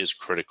culture is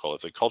critical.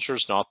 If the culture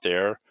is not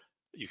there,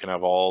 you can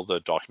have all the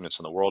documents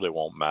in the world, it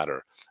won't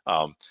matter.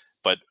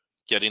 But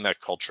getting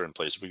that culture in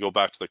place. If we go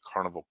back to the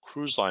Carnival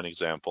Cruise Line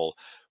example,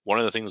 one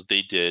of the things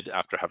they did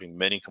after having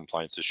many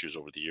compliance issues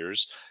over the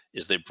years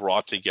is they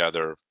brought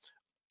together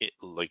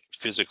like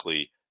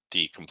physically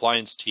the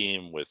compliance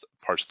team with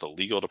parts of the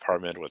legal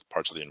department, with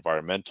parts of the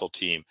environmental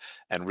team,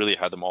 and really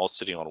had them all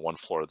sitting on one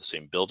floor of the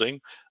same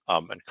building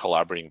and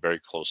collaborating very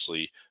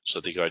closely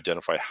so they could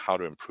identify how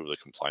to improve the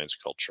compliance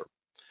culture.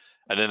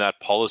 And then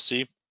that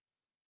policy,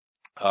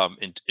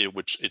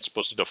 which it's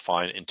supposed to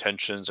define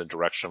intentions and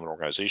direction of an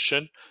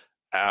organization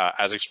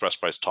as expressed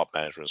by its top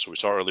management. So we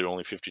saw earlier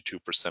only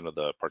 52% of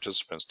the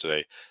participants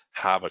today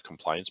have a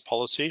compliance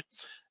policy,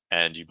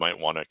 and you might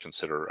want to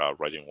consider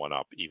writing one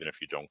up even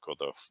if you don't go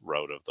the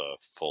route of the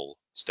full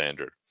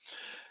standard.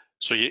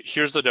 So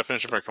here's the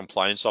definition of our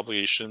compliance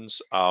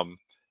obligations.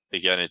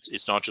 Again,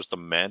 it's not just the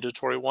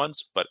mandatory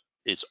ones, but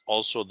it's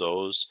also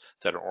those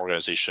that an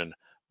organization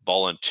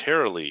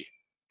voluntarily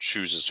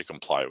chooses to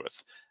comply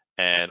with.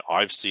 And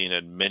I've seen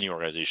in many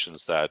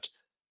organizations that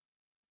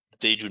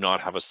they do not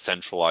have a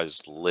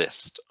centralized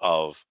list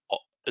of,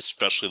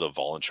 especially the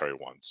voluntary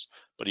ones,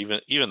 but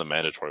even the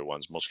mandatory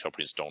ones, most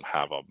companies don't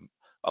have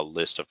a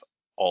list of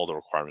all the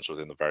requirements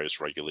within the various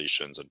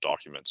regulations and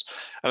documents.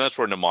 And that's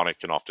where Mnemonic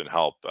can often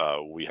help.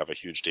 We have a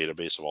huge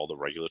database of all the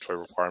regulatory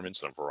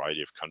requirements in a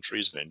variety of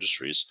countries and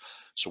industries.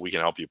 So we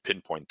can help you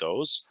pinpoint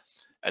those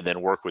and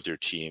then work with your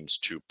teams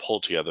to pull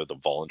together the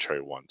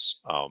voluntary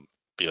ones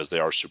because they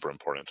are super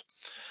important.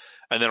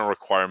 And then a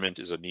requirement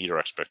is a need or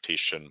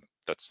expectation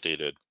that's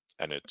stated,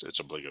 and it's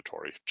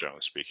obligatory,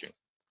 generally speaking.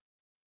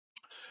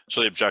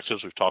 So the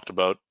objectives we've talked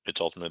about,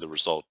 it's ultimately the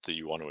result that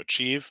you want to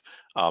achieve.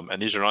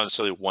 And these are not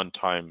necessarily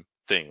one-time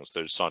things.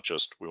 It's not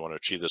just we want to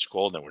achieve this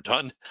goal and then we're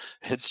done.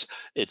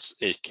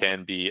 It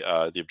can be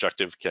the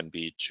objective can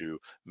be to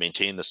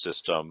maintain the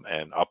system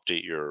and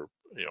update your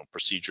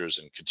procedures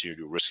and continue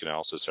to do risk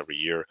analysis every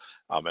year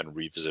and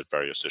revisit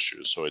various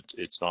issues. So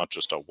it's not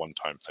just a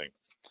one-time thing.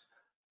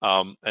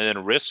 And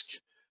then risk.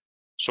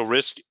 So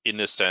risk in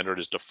this standard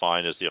is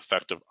defined as the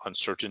effect of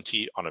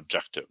uncertainty on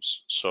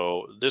objectives.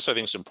 So this, I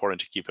think, is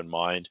important to keep in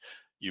mind.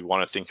 You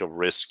want to think of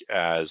risk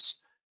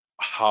as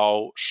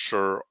how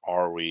sure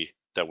are we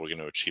that we're going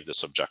to achieve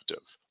this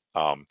objective?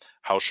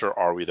 How sure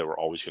are we that we're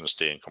always going to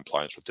stay in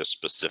compliance with this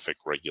specific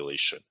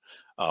regulation?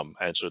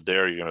 And so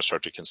there you're going to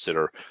start to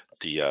consider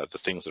the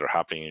things that are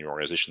happening in your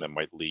organization that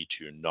might lead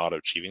to not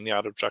achieving the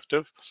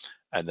objective,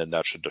 and then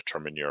that should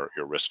determine your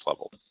risk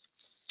level.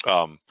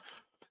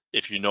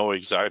 If you know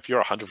exactly, if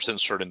you're 100%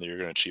 certain that you're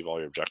going to achieve all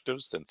your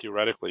objectives, then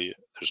theoretically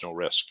there's no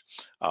risk.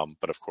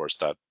 But of course,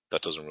 that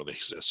doesn't really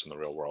exist in the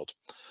real world.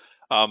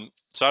 So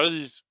how do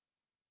these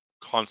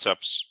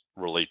concepts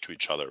relate to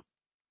each other?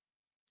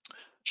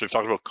 So we've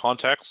talked about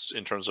context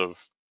in terms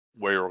of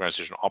where your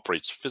organization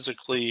operates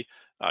physically,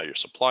 your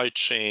supply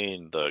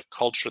chain, the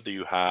culture that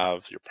you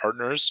have, your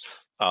partners.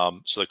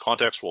 So the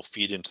context will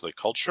feed into the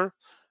culture.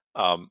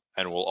 And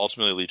will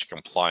ultimately lead to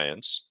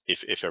compliance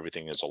if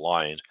everything is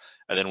aligned.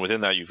 And then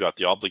within that, you've got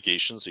the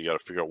obligations. So you got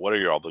to figure out what are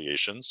your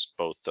obligations,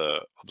 both the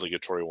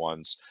obligatory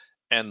ones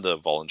and the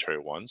voluntary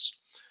ones.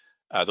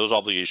 Those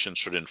obligations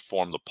should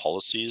inform the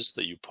policies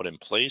that you put in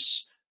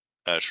place,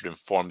 should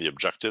inform the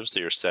objectives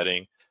that you're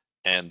setting,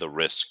 and the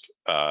risk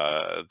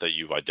that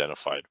you've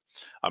identified.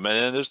 And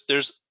then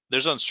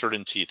there's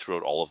uncertainty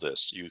throughout all of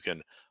this. You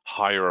can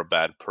hire a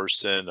bad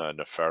person, a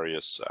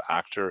nefarious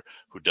actor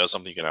who does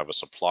something. You can have a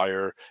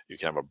supplier. You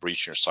can have a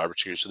breach in your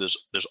cybersecurity. So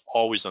there's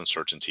always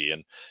uncertainty,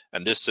 and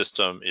this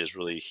system is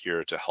really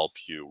here to help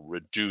you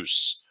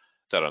reduce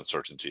that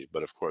uncertainty.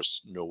 But of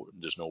course,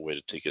 there's no way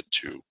to take it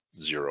to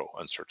zero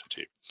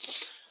uncertainty.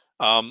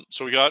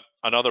 So we got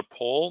another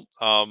poll,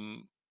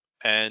 and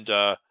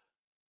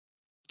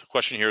the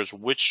question here is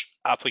which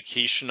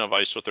application of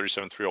ISO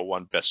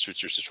 37301 best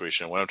suits your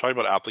situation? When I'm talking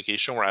about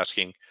application, we're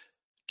asking,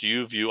 do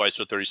you view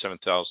ISO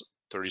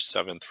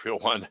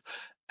 37301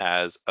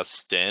 as a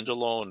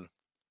standalone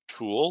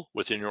tool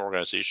within your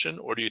organization,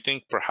 or do you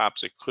think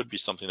perhaps it could be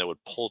something that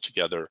would pull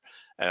together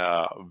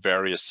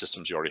various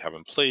systems you already have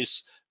in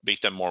place, make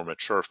them more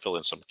mature, fill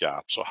in some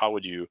gaps? So how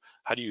do you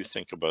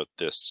think about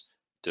this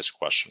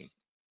question?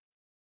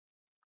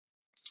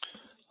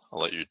 I'll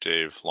let you,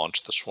 Dave,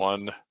 launch this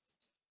one.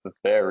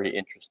 Very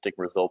interesting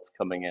results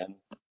coming in.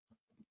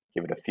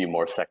 Give it a few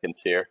more seconds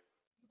here.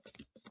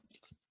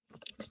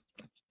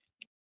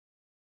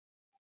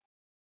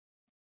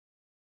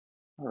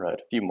 All right,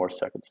 a few more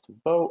seconds to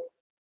vote.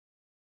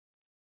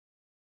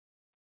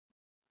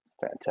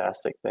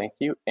 Fantastic, thank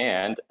you.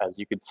 And as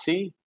you can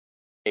see,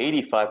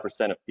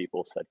 85% of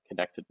people said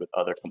connected with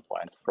other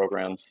compliance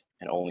programs,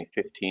 and only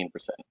 15%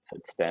 said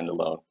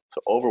standalone.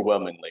 So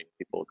overwhelmingly,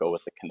 people go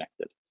with the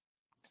connected.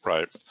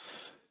 Right.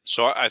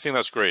 So I think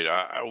that's great.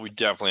 We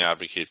definitely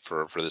advocate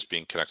for this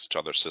being connected to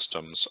other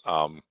systems.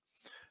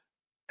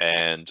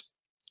 And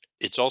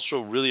it's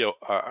also really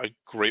a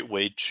great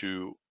way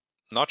to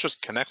not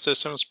just connect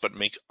systems, but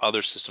make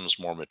other systems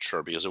more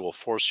mature, because it will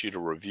force you to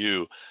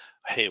review,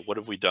 hey, what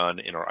have we done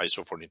in our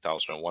ISO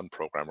 14001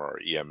 program or our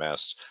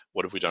EMS?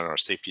 What have we done on our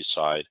safety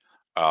side?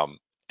 Um,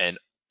 and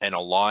and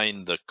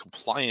align the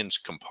compliance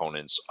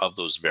components of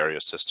those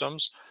various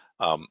systems,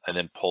 and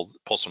then pull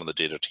some of the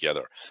data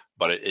together.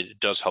 But it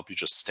does help you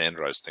just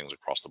standardize things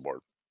across the board.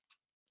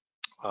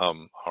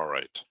 All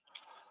right.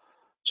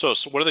 So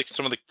what are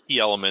some of the key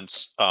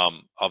elements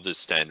of this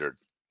standard?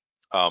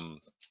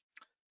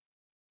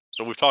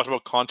 So we've talked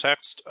about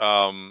context.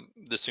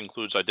 This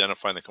includes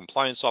identifying the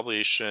compliance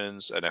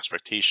obligations and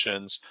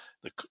expectations,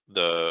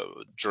 the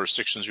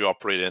jurisdictions you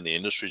operate in, the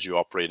industries you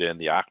operate in,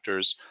 the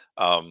actors.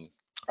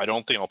 I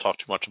don't think I'll talk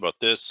too much about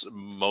this.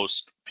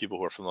 Most people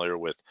who are familiar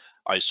with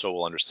ISO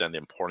will understand the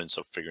importance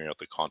of figuring out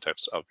the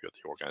context of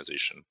the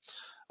organization.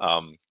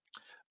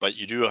 But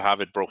you do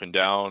have it broken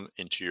down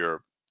into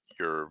your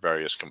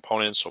various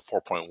components. So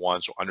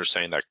 4.1, so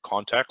understanding that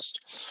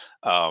context.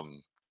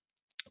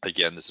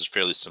 Again, this is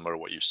fairly similar to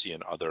what you see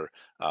in other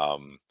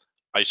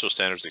ISO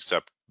standards,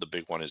 except the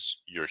big one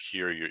is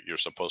you're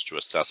supposed to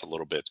assess a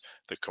little bit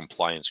the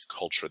compliance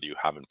culture that you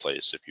have in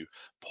place. If you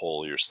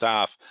poll your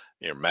staff,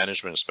 your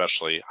management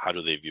especially, how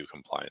do they view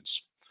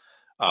compliance?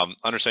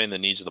 Understanding the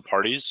needs of the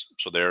parties.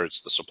 So there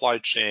it's the supply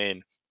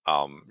chain,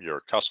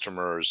 your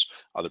customers,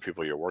 other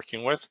people you're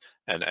working with,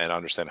 and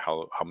understand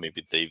how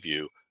maybe they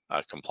view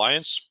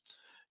compliance.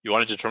 You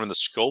want to determine the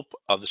scope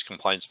of this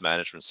compliance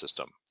management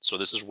system. So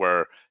this is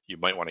where you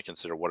might want to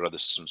consider what other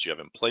systems you have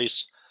in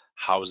place,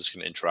 how is this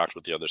going to interact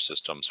with the other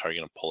systems, how are you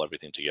going to pull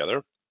everything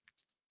together,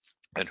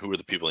 and who are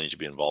the people that need to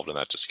be involved in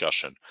that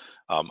discussion.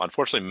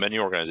 Unfortunately, many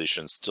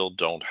organizations still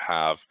don't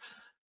have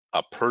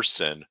a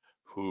person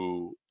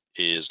who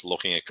is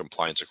looking at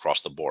compliance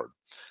across the board.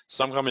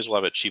 Some companies will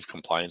have a chief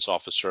compliance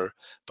officer,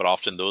 but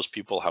often those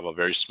people have a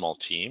very small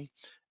team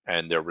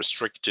and they're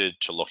restricted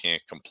to looking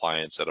at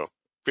compliance at a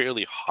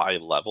fairly high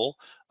level,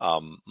 a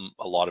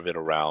lot of it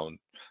around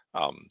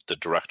the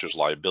director's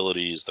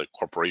liabilities, the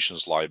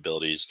corporation's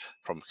liabilities,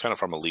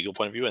 from a legal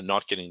point of view, and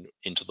not getting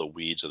into the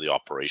weeds of the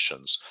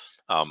operations.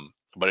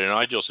 But in an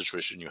ideal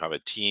situation, you have a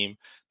team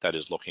that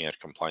is looking at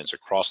compliance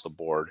across the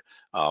board,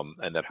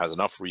 and that has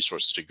enough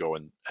resources to go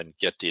and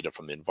get data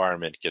from the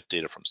environment, get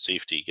data from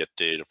safety, get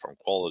data from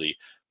quality,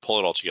 pull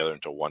it all together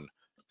into one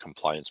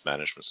compliance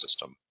management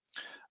system.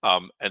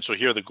 And so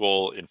here the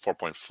goal in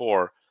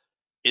 4.4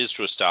 is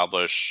to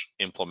establish,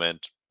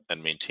 implement,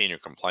 and maintain your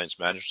compliance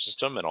management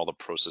system and all the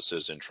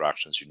processes,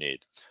 interactions you need.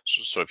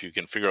 So if you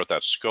can figure out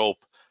that scope,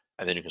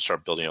 and then you can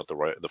start building out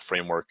the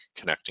framework,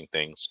 connecting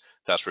things,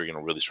 that's where you're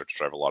going to really start to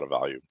drive a lot of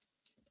value.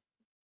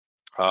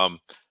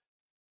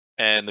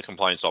 And the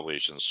compliance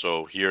obligations.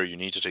 So here you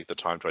need to take the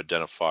time to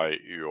identify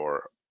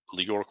your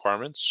legal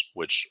requirements,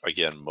 which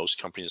again, most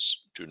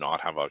companies do not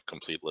have a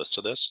complete list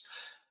of this,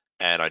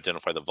 and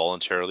identify the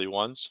voluntary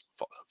ones,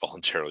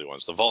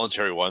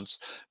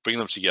 bring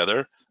them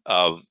together,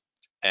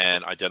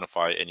 and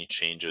identify any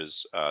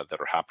changes that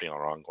are happening on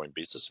an ongoing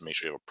basis, and make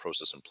sure you have a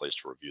process in place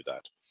to review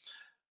that.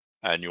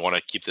 And you want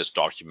to keep this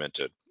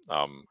documented.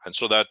 And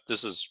so that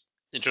this is,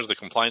 in terms of the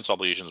compliance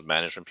obligations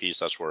management piece,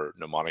 that's where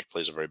Mnemonic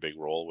plays a very big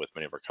role with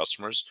many of our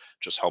customers,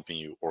 just helping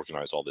you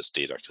organize all this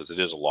data, because it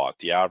is a lot.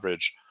 The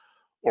average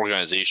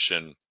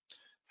organization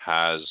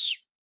has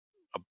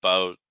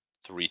about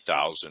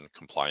 3,000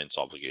 compliance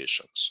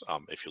obligations.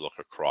 If you look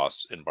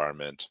across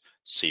environment,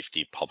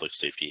 safety, public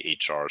safety,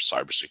 HR,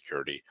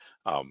 cybersecurity,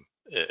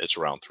 it's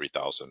around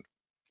 3,000.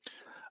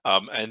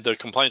 And the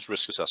compliance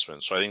risk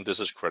assessment. So I think this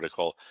is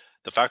critical.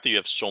 The fact that you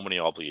have so many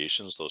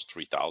obligations, those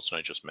 3,000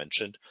 I just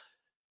mentioned,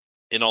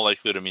 in all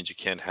likelihood, it means you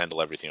can't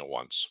handle everything at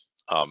once.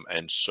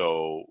 And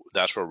so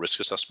that's where risk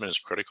assessment is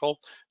critical.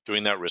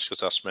 Doing that risk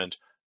assessment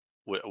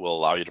will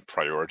allow you to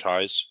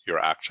prioritize your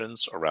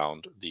actions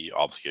around the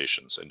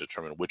obligations and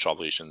determine which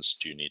obligations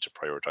do you need to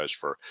prioritize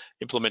for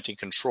implementing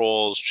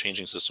controls,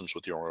 changing systems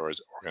with your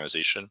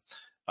organization,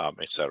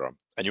 etc.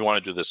 And you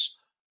want to do this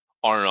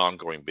on an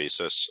ongoing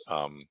basis,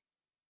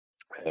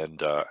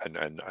 and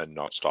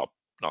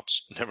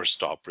never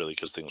stop really,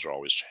 because things are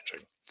always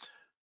changing.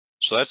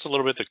 So that's a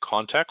little bit the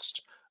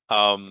context.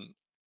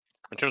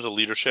 In terms of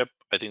leadership,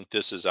 I think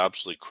this is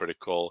absolutely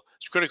critical.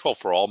 It's critical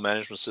for all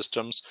management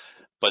systems,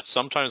 but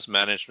sometimes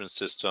management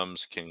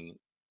systems can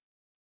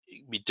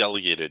be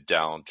delegated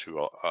down to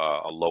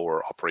a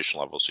lower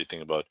operational level. So you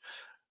think about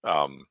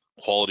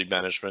quality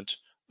management.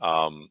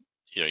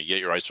 You get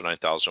your ISO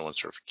 9001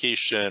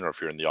 certification, or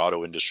if you're in the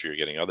auto industry, you're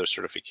getting other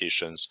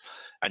certifications,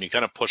 and you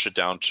kind of push it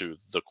down to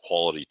the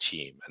quality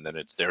team, and then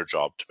it's their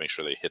job to make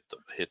sure they hit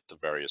the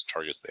various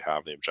targets they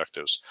have, the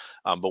objectives.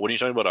 But when you're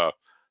talking about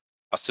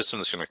a system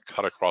that's going to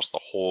cut across the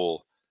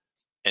whole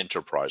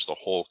enterprise, the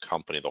whole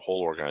company, the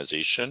whole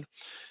organization,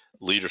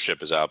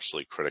 leadership is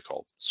absolutely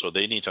critical. So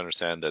they need to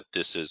understand that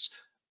this is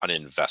an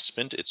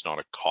investment. It's not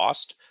a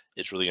cost.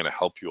 It's really going to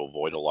help you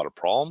avoid a lot of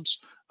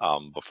problems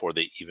before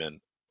they even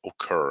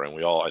occur. And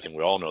I think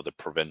we all know that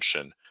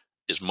prevention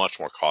is much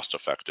more cost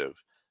effective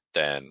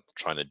than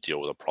trying to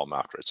deal with a problem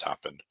after it's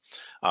happened.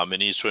 It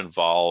needs to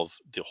involve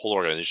the whole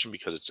organization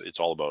because it's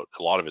all about,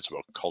 a lot of it's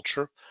about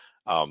culture.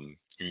 You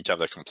need to have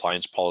that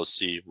compliance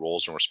policy,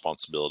 roles and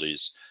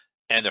responsibilities,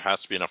 and there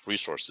has to be enough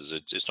resources.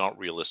 It's not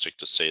realistic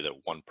to say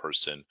that one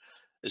person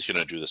is going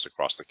to do this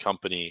across the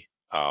company,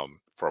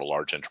 for a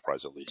large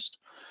enterprise at least.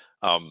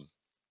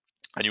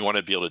 And you want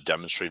to be able to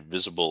demonstrate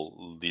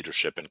visible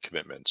leadership and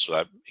commitment, so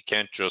that it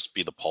can't just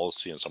be the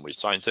policy and somebody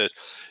signs it.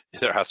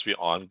 There has to be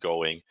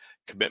ongoing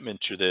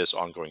commitment to this,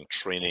 ongoing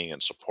training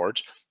and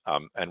support,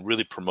 and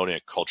really promoting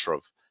a culture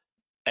of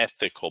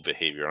ethical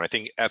behavior. And I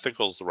think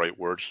ethical is the right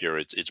word here.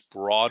 It's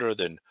broader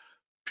than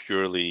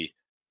purely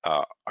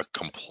a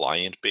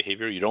compliant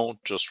behavior. You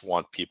don't just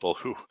want people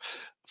who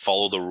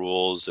follow the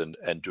rules and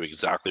do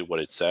exactly what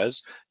it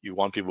says. You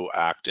want people who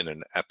act in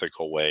an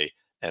ethical way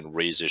and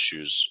raise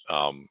issues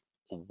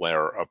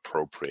where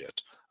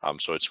appropriate.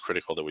 So it's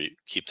critical that we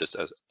keep this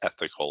as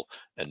ethical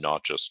and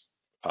not just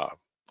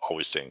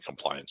always stay in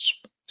compliance.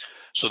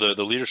 So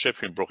the leadership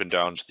can be broken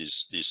down to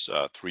these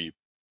three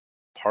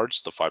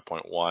parts: the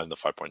 5.1, the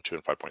 5.2,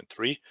 and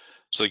 5.3.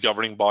 So the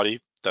governing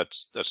body,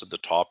 that's at the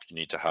top. You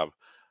need to have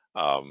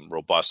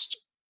robust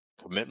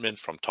commitment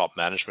from top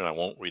management. I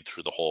won't read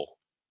through the whole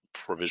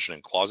provision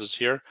and clauses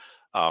here,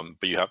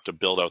 but you have to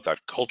build out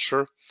that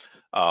culture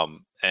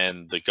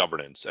and the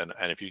governance. And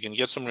if you can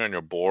get someone on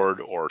your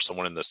board or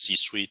someone in the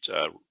C-suite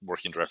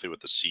working directly with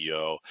the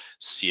CEO,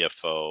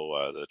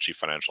 CFO, the chief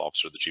financial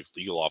officer, the chief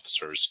legal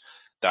officers,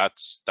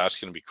 that's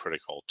going to be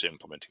critical to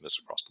implementing this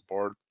across the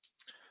board.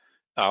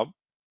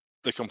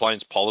 The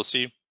compliance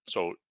policy.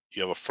 So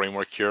you have a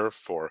framework here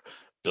for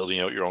building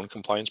out your own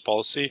compliance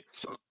policy.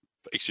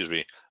 Excuse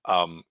me.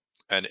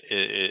 And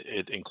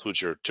it includes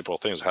your typical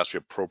things. It has to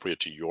be appropriate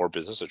to your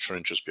business. It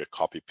shouldn't just be a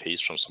copy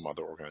paste from some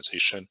other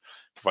organization. It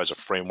provides a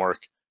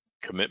framework,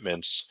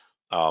 commitments,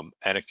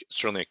 and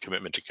certainly a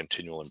commitment to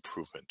continual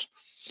improvement.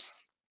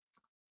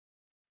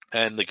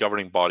 And the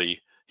governing body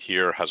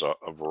here has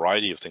a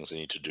variety of things they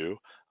need to do.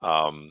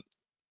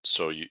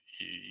 So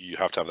you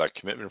have to have that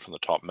commitment from the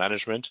top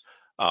management,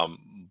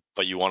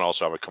 but you want to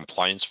also have a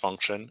compliance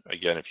function.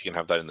 Again, if you can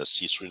have that in the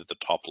C-suite at the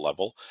top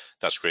level,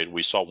 that's great.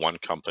 We saw one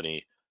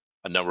company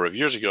a number of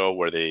years ago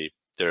where they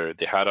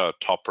had a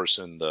top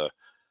person in the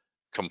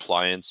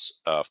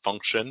compliance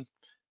function,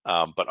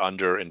 but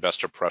under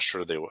investor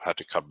pressure, they had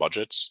to cut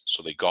budgets.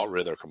 So they got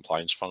rid of their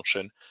compliance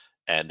function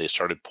and they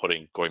started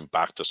going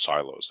back to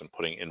silos and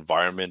putting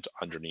environment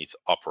underneath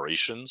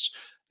operations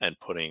and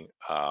putting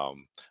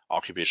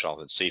occupational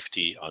health and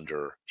safety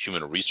under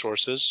human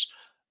resources,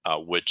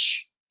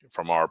 which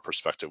from our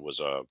perspective it's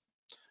a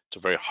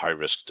very high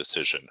risk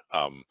decision.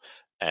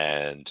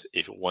 And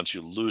once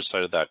you lose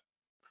sight of that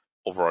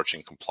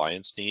overarching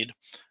compliance need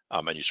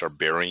and you start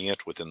burying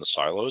it within the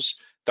silos,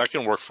 that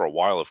can work for a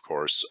while, of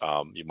course.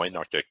 You might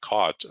not get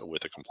caught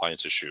with a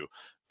compliance issue,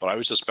 but I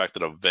would suspect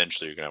that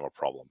eventually you're going to have a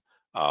problem.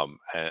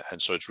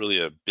 And so it's really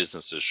a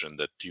business decision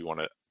that do you want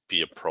to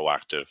be a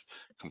proactive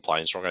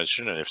compliance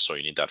organization? And if so,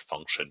 you need that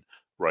function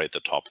right at the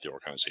top of the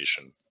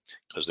organization,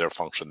 because their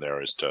function there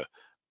is to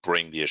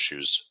bring the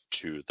issues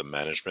to the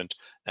management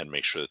and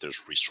make sure that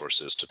there's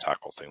resources to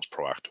tackle things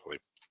proactively.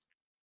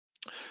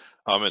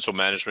 And so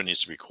management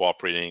needs to be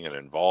cooperating and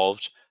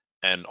involved,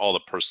 and all the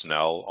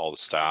personnel, all the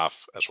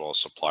staff, as well as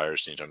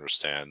suppliers need to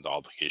understand the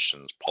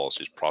obligations,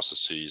 policies,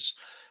 processes,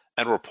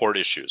 and report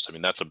issues. I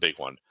mean, that's a big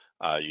one.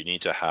 You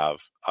need to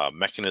have a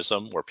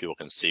mechanism where people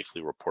can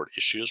safely report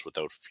issues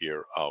without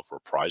fear of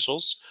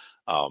reprisals.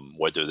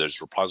 Whether there's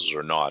reprisals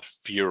or not,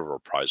 fear of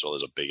reprisal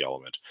is a big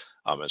element.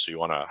 And so you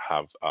want to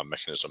have a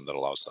mechanism that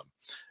allows them.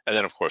 And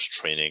then, of course,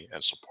 training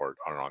and support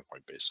on an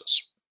ongoing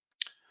basis.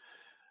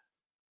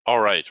 All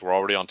right, we're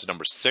already on to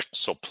number 6,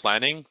 so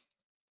planning.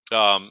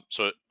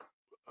 So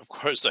of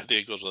course, I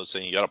think it goes without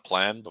saying you got to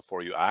plan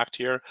before you act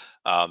here.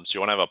 So you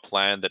want to have a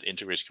plan that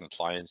integrates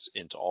compliance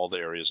into all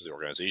the areas of the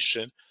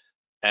organization,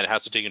 and it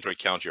has to take into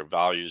account your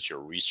values, your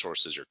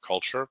resources, your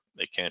culture.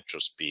 It can't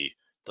just be,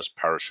 let's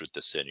parachute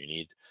this in.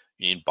 You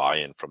need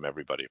buy-in from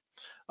everybody.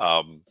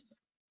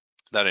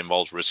 That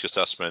involves risk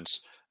assessments,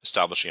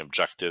 establishing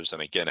objectives,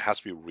 and again, it has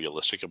to be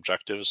realistic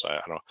objectives.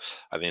 I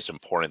think it's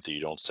important that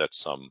you don't set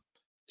some.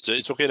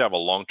 It's okay to have a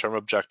long-term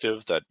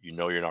objective that you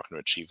know you're not going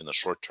to achieve in the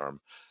short term,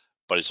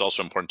 but it's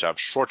also important to have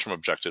short-term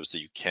objectives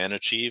that you can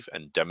achieve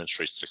and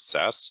demonstrate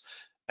success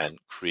and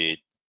create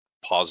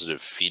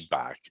positive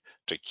feedback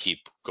to keep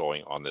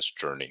going on this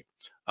journey.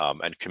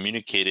 And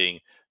communicating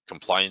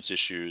compliance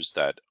issues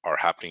that are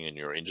happening in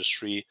your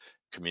industry,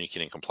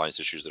 communicating compliance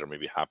issues that are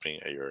maybe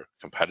happening at your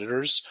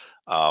competitors,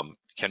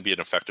 can be an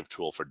effective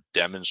tool for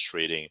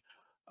demonstrating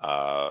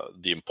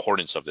the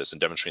importance of this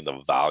and demonstrating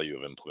the value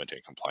of implementing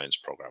a compliance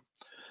program.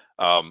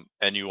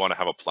 And you want to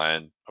have a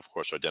plan, of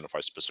course, to identify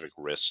specific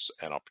risks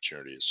and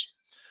opportunities.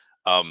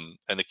 And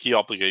the key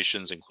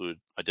obligations include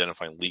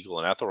identifying legal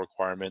and ethical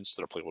requirements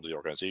that are applicable to the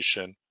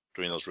organization,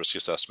 doing those risk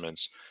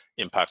assessments,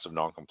 impacts of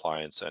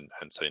non-compliance, and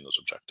setting those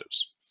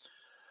objectives.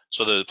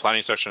 So the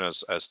planning section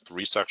has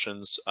 3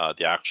 sections: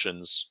 the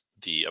actions,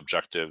 the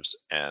objectives,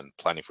 and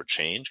planning for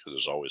change, because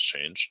there's always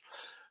change.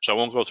 So I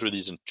won't go through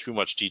these in too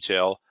much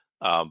detail,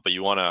 but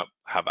you want to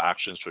have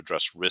actions to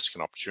address risk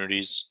and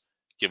opportunities,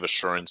 give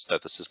assurance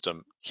that the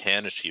system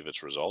can achieve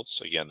its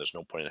results. Again, there's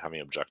no point in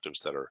having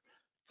objectives that are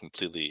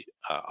completely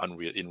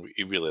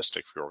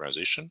unrealistic for your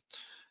organization,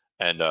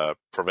 and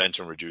prevent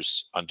and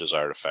reduce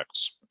undesired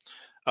effects.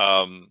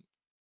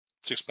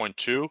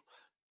 6.2,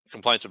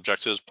 compliance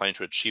objectives, planning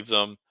to achieve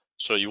them.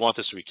 So you want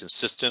this to be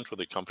consistent with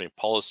the company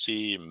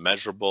policy,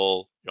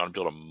 measurable. You want to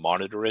be able to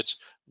monitor it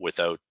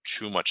without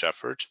too much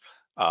effort.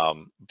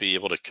 Be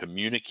able to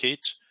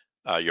communicate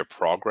your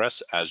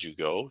progress as you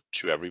go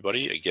to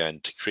everybody, again,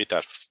 to create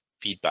that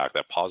feedback,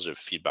 that positive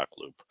feedback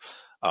loop.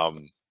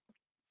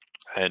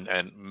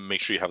 And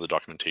make sure you have the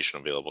documentation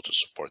available to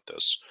support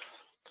this.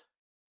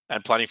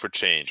 And planning for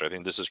change. I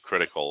think this is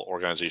critical.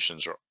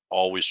 Organizations are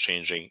always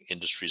changing.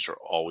 Industries are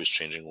always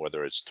changing,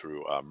 whether it's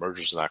through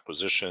mergers and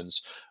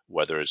acquisitions,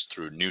 whether it's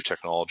through new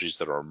technologies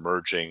that are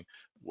emerging,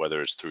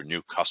 whether it's through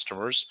new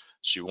customers.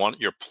 So you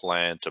want your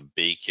plan to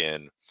bake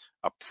in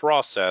a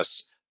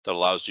process that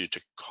allows you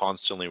to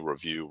constantly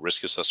review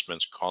risk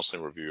assessments,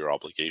 constantly review your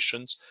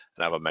obligations,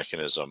 and have a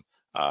mechanism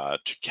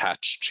to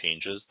catch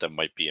changes that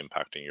might be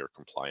impacting your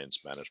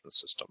compliance management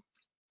system.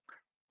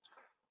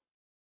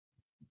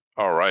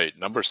 All right,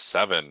 number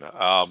 7,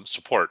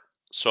 support.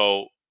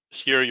 So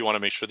here you want to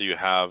make sure that you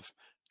have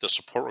the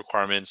support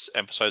requirements,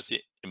 emphasize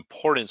the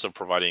importance of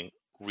providing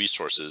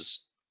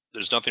resources.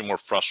 There's nothing more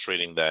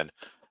frustrating than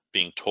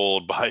being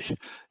told by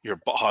your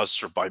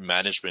boss or by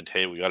management,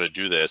 hey, we got to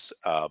do this,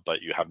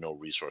 but you have no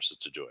resources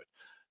to do it.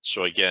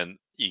 So again,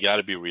 you got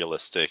to be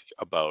realistic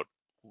about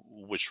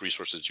which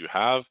resources you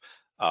have,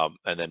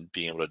 and then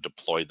being able to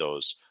deploy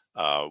those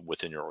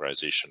within your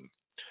organization.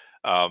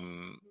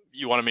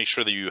 You want to make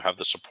sure that you have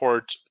the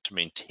support to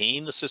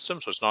maintain the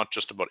system. So it's not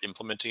just about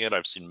implementing it.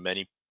 I've seen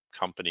many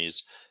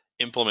companies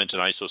implement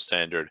an ISO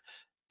standard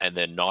and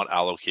then not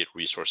allocate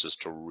resources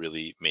to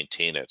really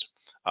maintain it.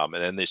 And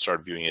then they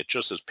start viewing it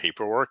just as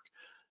paperwork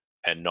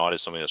and not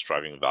as something that's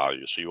driving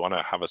value. So you want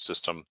to have a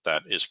system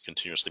that is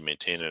continuously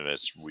maintained and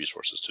has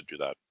resources to do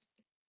that.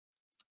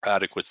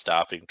 Adequate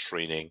staffing,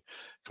 training,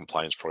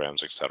 compliance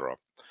programs, etc.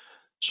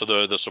 So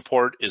the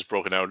support is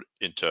broken out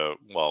into,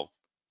 well,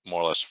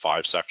 more or less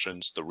 5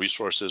 sections. The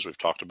resources we've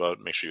talked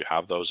about, make sure you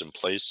have those in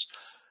place.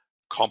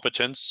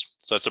 Competence,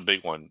 so that's a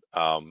big one.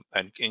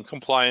 And in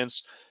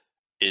compliance,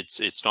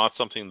 it's not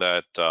something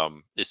that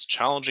it's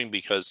challenging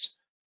because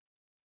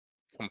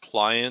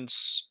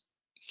compliance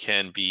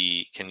can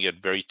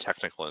get very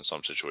technical in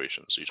some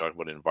situations. So you talk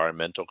about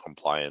environmental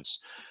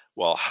compliance.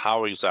 Well,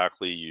 how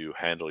exactly you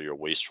handle your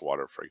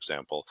wastewater, for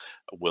example,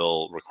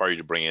 will require you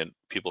to bring in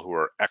people who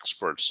are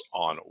experts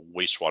on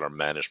wastewater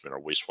management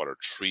or wastewater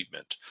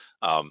treatment,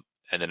 and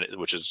then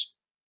which is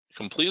a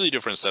completely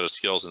different set of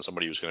skills than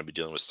somebody who's going to be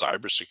dealing with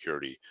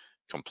cybersecurity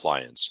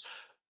compliance.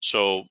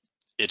 So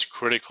it's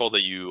critical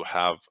that you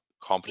have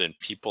competent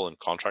people and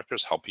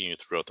contractors helping you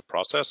throughout the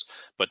process,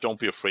 but don't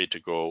be afraid to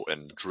go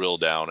and drill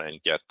down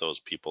and get those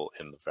people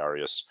in the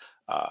various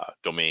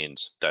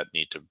domains that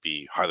need to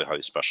be highly,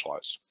 highly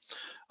specialized.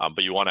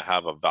 But you want to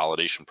have a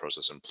validation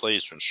process in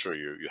place to ensure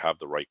you have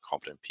the right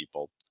competent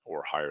people,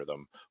 or hire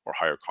them, or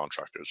hire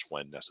contractors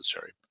when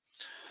necessary.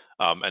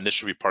 And this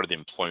should be part of the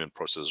employment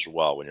process as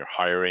well. When you're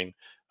hiring,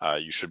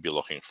 you should be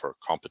looking for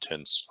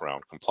competence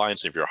around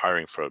compliance. If you're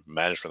hiring for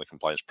management of the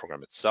compliance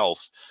program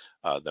itself,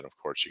 then of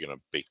course you're going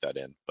to bake that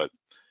in. But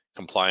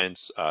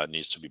compliance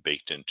needs to be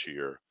baked into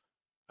your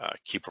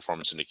key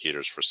performance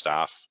indicators for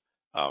staff,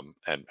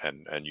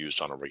 and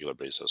used on a regular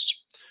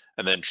basis.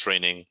 And then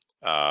training.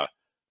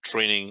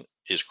 Training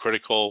is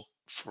critical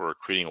for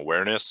creating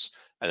awareness,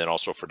 and then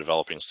also for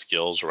developing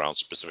skills around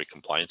specific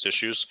compliance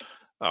issues.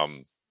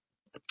 I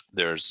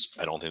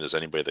don't think there's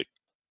anybody that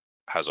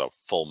has a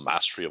full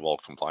mastery of all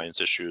compliance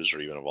issues,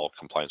 or even of all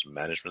compliance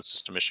management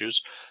system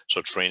issues.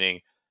 So training,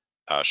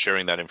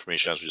 sharing that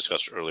information, as we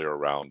discussed earlier,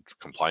 around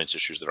compliance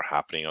issues that are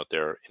happening out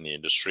there in the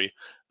industry,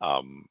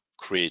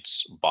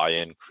 creates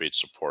buy-in, creates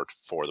support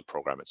for the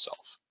program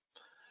itself.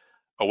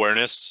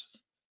 Awareness,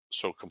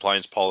 so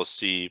compliance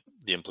policy,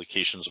 the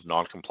implications of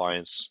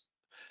non-compliance,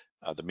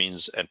 the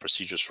means and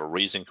procedures for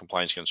raising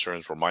compliance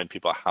concerns, remind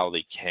people how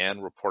they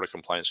can report a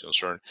compliance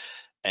concern,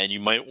 and you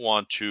might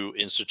want to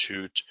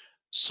institute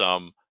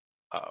some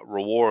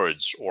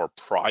rewards or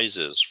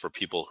prizes for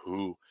people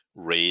who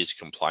raise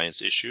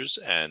compliance issues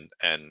and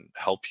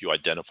help you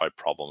identify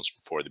problems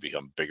before they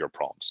become bigger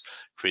problems.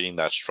 Creating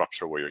that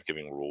structure where you're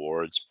giving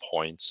rewards,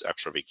 points,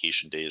 extra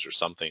vacation days, or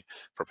something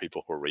for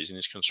people who are raising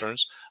these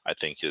concerns, I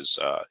think is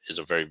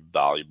a very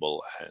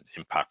valuable and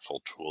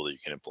impactful tool that you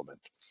can implement.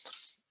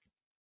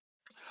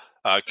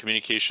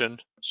 Communication,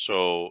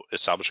 so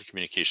establish a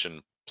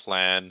communication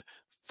plan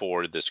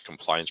for this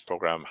compliance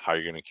program, how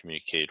you're going to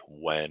communicate,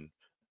 when,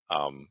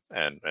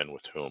 and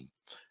with whom,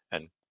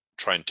 and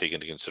try and take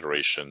into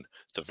consideration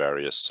the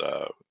various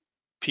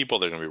people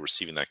that are going to be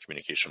receiving that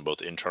communication,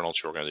 both internal to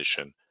your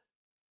organization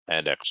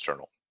and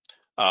external.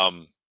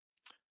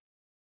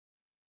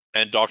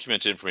 And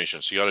document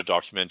information. So you got to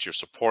document your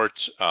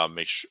support,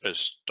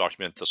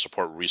 document the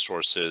support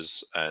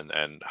resources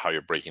and how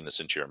you're breaking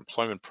this into your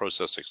employment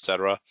process,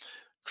 etc.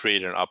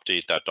 Create and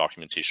update that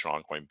documentation on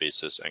an ongoing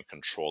basis and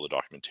control the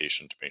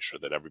documentation to make sure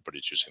that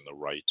everybody's using the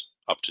right,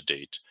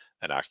 up-to-date,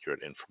 and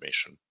accurate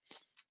information.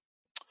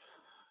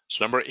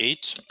 So number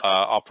 8,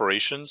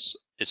 operations.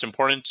 It's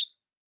important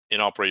in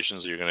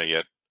operations that you're going to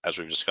get, as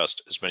we've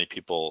discussed, as many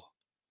people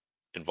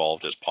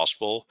involved as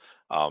possible,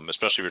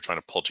 especially if you're trying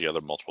to pull together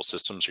multiple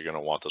systems. You're going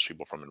to want those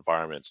people from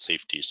environment,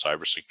 safety,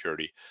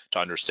 cybersecurity to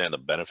understand the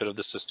benefit of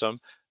the system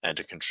and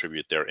to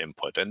contribute their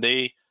input. And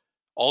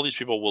all these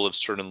people will have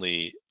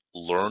certainly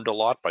learned a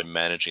lot by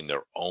managing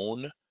their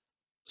own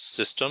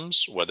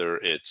systems, whether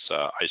it's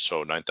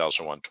ISO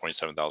 9001,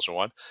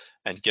 27001,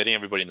 and getting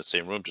everybody in the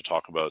same room to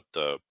talk about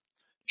the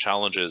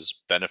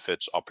challenges,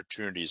 benefits,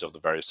 opportunities of the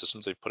various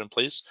systems they've put in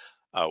place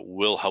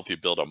will help you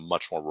build a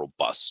much more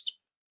robust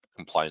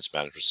compliance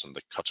management system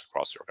that cuts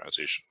across the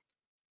organization.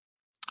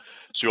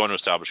 So you want to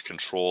establish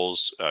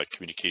controls,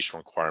 communication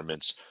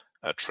requirements,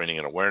 training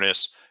and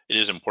awareness. It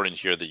is important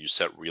here that you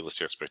set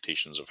realistic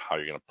expectations of how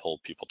you're going to pull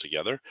people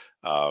together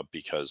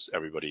because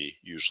everybody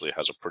usually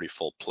has a pretty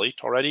full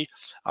plate already.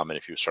 And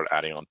if you start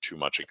adding on too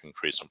much, it can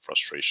create some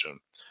frustration.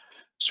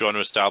 So you want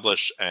to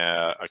establish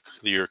a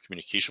clear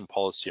communication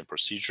policy and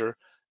procedure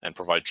and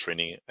provide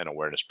training and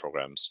awareness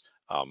programs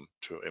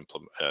to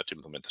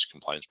implement this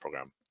compliance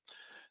program.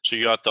 So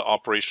you got the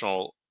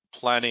operational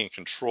planning and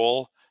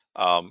control,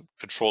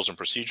 controls and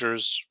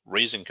procedures,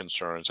 raising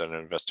concerns, and an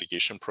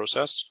investigation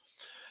process.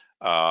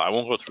 I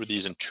won't go through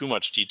these in too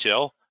much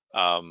detail,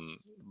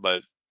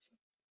 but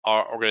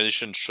our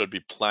organization should be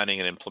planning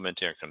and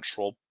implementing a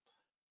control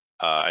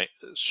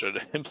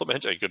should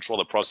implement and control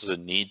the process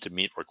and need to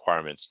meet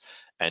requirements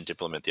and to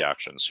implement the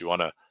actions. So you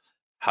want to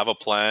have a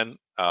plan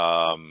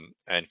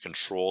and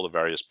control the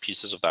various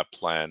pieces of that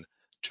plan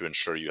to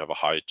ensure you have a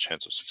high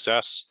chance of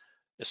success.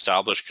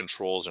 Establish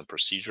controls and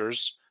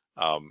procedures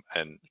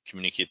and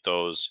communicate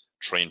those,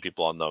 train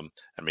people on them,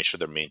 and make sure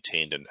they're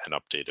maintained and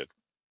updated.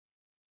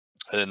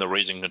 And then the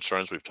raising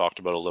concerns we've talked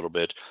about a little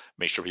bit,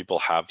 make sure people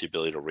have the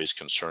ability to raise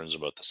concerns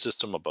about the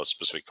system, about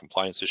specific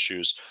compliance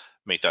issues,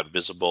 make that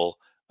visible,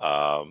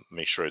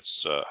 make sure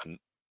it's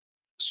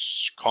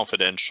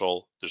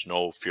confidential, there's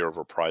no fear of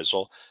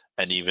reprisal,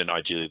 and even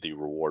ideally they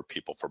reward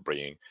people for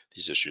bringing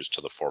these issues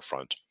to the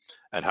forefront,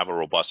 and have a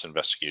robust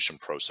investigation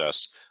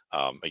process,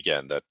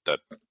 again, that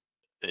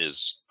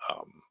is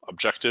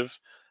objective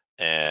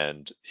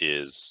and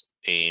is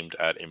aimed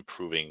at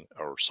improving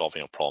or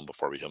solving a problem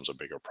before it becomes a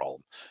bigger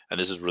problem. And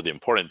this is really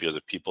important because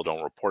if people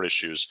don't report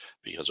issues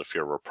because of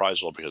fear of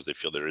reprisal, because they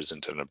feel there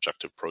isn't an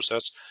objective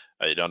process,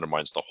 it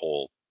undermines the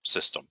whole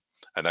system.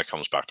 And that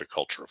comes back to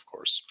culture, of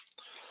course.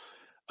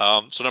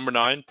 So number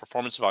 9,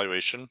 performance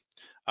evaluation.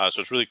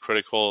 So it's really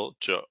critical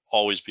to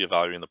always be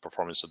evaluating the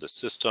performance of the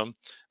system,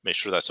 make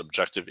sure that's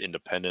objective,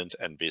 independent,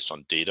 and based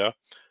on data.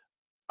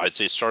 I'd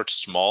say start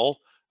small,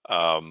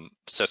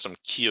 set some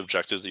key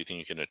objectives that you think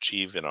you can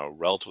achieve in a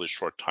relatively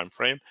short time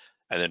frame,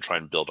 and then try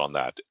and build on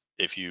that.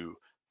 If you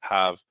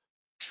have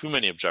too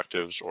many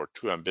objectives or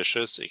too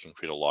ambitious, it can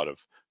create a lot of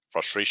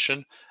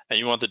frustration, and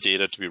you want the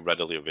data to be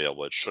readily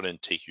available. It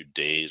shouldn't take you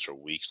days or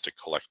weeks to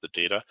collect the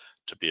data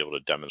to be able to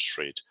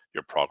demonstrate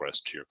your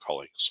progress to your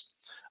colleagues.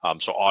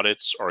 So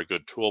audits are a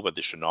good tool, but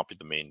they should not be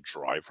the main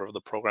driver of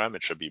the program.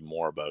 It should be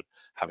more about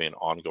having an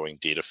ongoing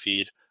data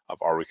feed of,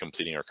 are we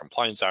completing our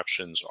compliance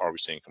actions? Are we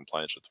staying in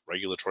compliance with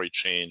regulatory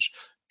change?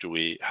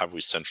 Have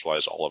we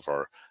centralized all of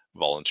our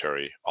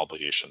voluntary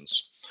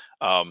obligations?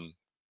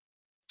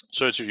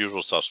 So it's your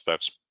usual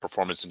suspects: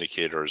 performance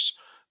indicators,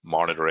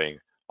 monitoring,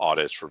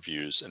 audits,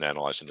 reviews, and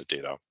analyzing the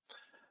data.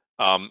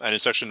 And in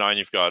section 9,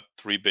 you've got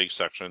 3 big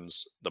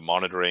sections: the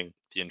monitoring,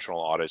 the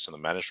internal audits, and the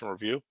management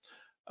review.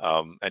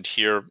 And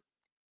here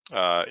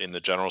in the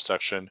general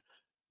section,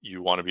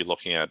 you want to be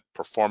looking at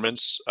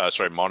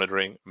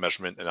monitoring,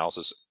 measurement,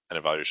 analysis, and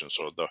evaluation.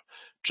 So the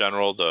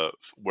general,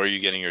 where are you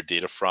getting your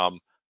data from?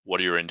 What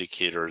are your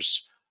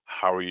indicators?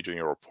 How are you doing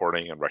your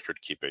reporting and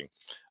record keeping?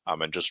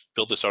 And just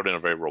build this out in a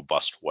very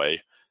robust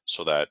way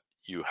so that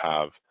you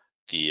have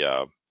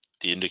the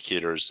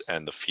indicators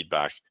and the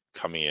feedback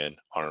coming in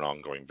on an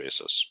ongoing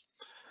basis.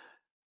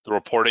 The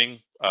reporting,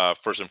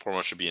 first and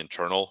foremost, should be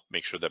internal.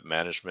 Make sure that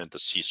management, the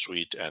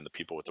C-suite, and the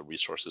people with the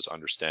resources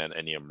understand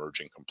any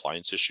emerging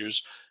compliance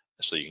issues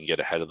so you can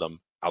get ahead of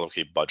them,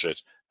 allocate budget,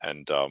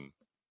 and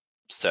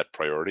set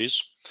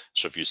priorities.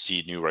 So if you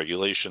see new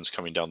regulations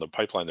coming down the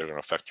pipeline, they're going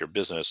to affect your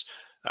business.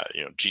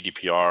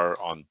 GDPR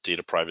on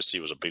data privacy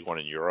was a big one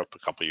in Europe a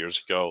couple of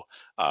years ago.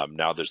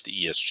 Now there's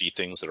the ESG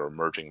things that are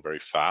emerging very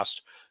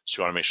fast.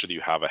 So you want to make sure that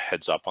you have a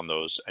heads up on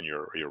those and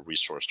you're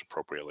resourced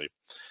appropriately.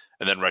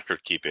 And then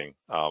record keeping.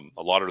 A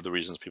lot of the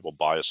reasons people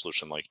buy a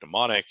solution like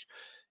Mnemonic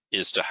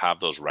is to have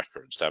those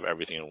records, to have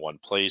everything in one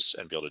place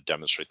and be able to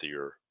demonstrate that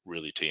you're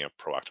really taking a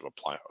proactive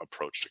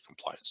approach to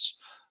compliance.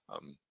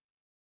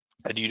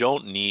 And you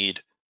don't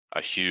need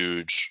a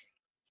huge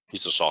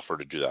piece of software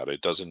to do that.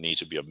 It doesn't need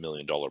to be $1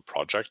 million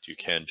project. You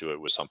can do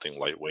it with something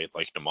lightweight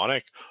like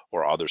Mnemonic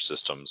or other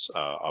systems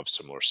of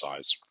similar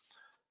size.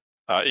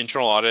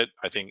 Internal audit,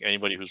 I think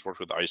anybody who's worked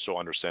with ISO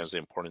understands the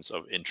importance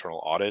of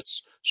internal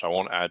audits. So I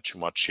won't add too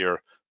much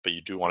here, but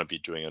you do want to be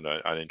doing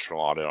an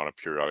internal audit on a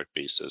periodic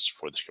basis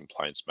for the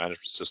compliance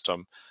management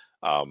system,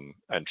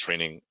 and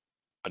training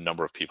a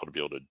number of people to be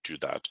able to do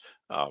that,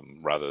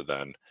 rather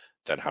than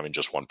having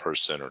just one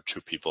person or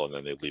two people and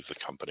then they leave the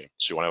company.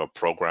 So you want to have a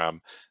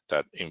program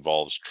that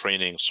involves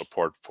training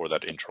support for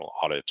that internal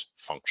audit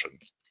function.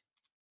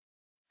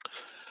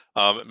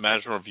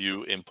 Management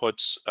review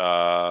inputs.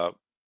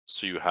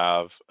 So you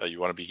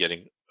want to be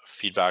getting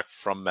feedback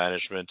from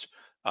management,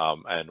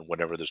 and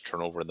whenever there's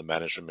turnover in the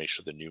management, make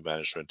sure the new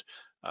management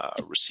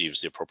receives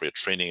the appropriate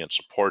training and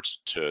support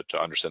to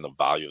understand the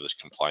value of this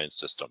compliance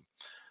system.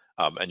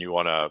 And you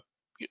want to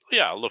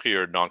look at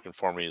your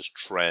nonconformities,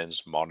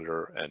 trends,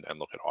 monitor, and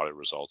look at audit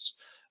results.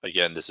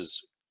 Again, this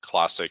is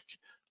classic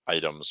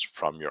items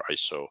from your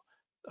ISO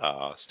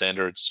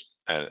standards,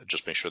 and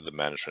just make sure the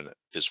management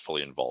is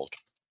fully involved.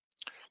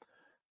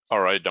 All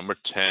right, number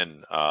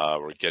 10,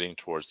 we're getting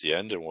towards the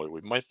end and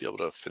we might be able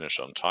to finish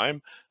on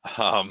time.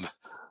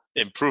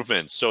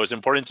 Improvement. So it's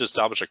important to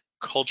establish a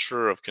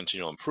culture of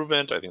continual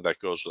improvement. I think that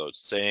goes without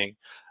saying.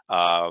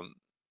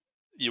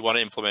 You want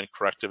to implement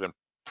corrective and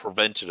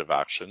preventative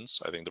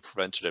actions. I think the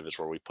preventative is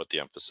where we put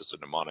the emphasis in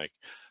Mnemonic.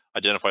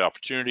 Identify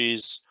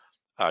opportunities,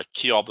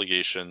 key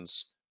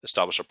obligations,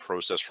 establish a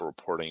process for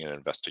reporting and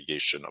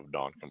investigation of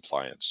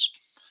non-compliance.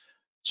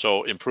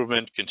 So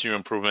improvement, continual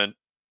improvement,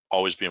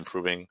 always be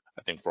improving.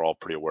 I think we're all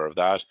pretty aware of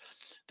that.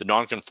 The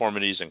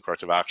non-conformities and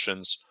corrective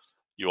actions,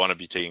 you want to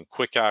be taking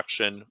quick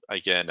action.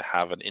 Again,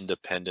 have an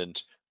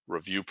independent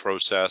review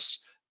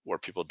process where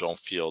people don't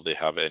feel they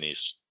have any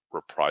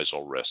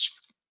reprisal risk.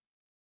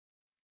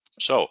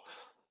 So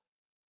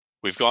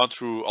we've gone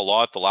through a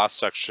lot. The last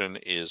section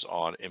is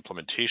on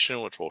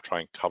implementation, which we'll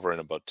try and cover in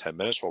about 10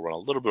 minutes. We'll run a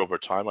little bit over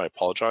time, I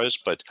apologize.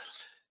 But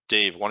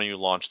Dave, why don't you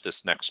launch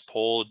this next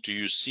poll? Do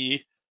you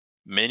see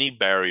many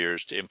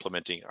barriers to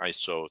implementing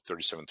ISO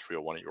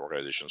 37301 at your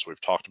organization? So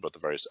we've talked about the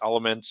various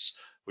elements,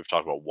 we've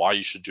talked about why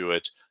you should do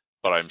it,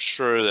 but I'm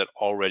sure that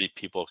already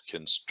people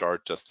can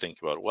start to think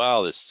about,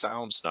 well, this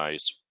sounds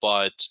nice,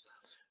 but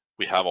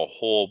we have a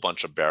whole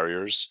bunch of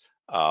barriers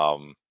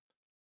and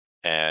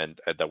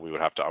that we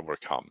would have to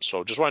overcome.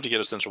 So just wanted to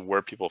get a sense of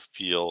where people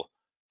feel,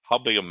 how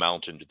big a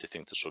mountain do they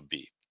think this would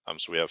be?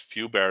 So we have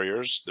few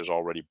barriers. There's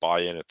already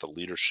buy-in at the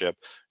leadership.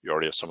 You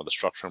already have some of the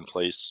structure in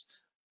place.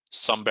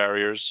 Some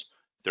barriers,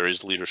 there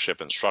is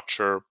leadership and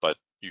structure, but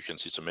you can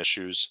see some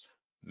issues.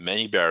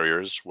 Many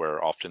barriers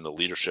where often the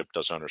leadership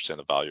doesn't understand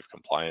the value of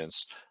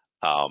compliance.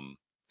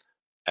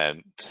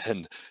 And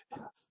then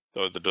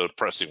the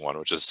depressing one,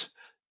 which is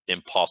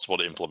impossible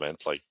to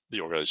implement, like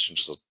the organization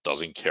just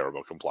doesn't care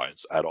about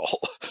compliance at all.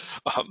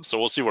 So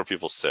we'll see where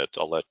people sit.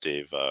 I'll let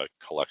Dave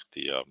collect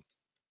the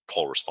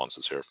poll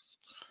responses here.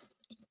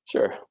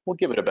 Sure, we'll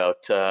give it about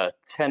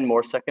 10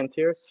 more seconds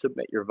here.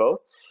 Submit your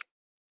votes.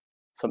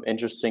 Some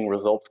interesting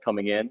results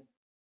coming in.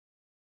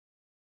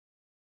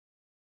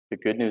 The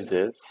good news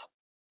is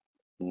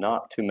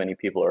not too many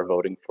people are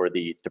voting for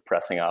the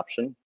depressing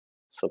option,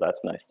 so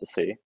that's nice to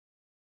see.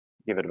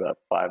 Give it about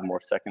 5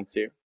 more seconds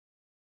here.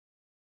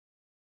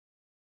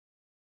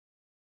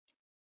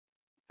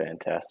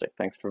 Fantastic,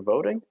 thanks for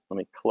voting. Let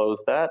me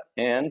close that,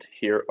 and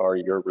here are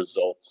your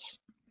results.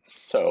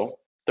 So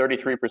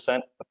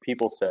 33% of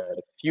people said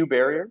few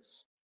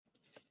barriers,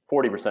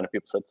 40% of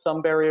people said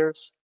some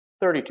barriers,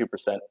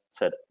 32%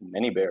 said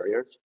many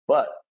barriers,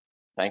 but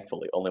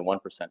thankfully only 1%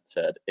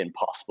 said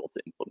impossible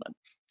to implement.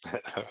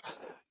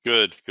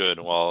 Good.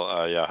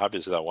 Well, yeah, happy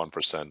to see that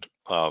 1%.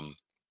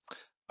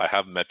 I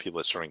have met people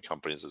at certain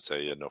companies that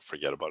say, yeah, no,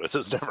 forget about it.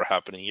 It's never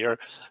happening here.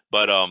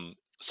 But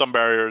some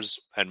barriers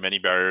and many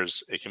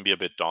barriers, it can be a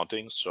bit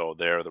daunting. So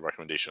there, the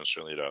recommendation is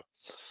certainly to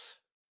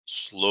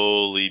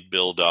slowly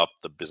build up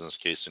the business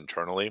case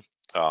internally,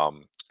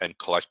 and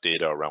collect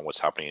data around what's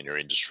happening in your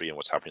industry and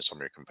what's happening to some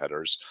of your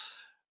competitors.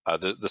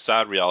 The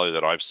sad reality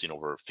that I've seen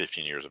over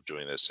 15 years of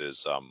doing this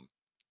is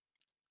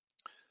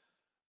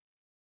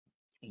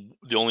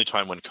the only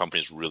time when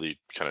companies really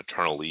kind of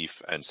turn a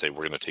leaf and say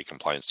we're going to take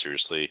compliance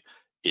seriously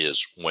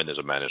is when there's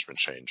a management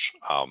change,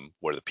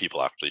 where the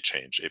people actually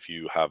change. If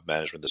you have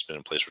management that's been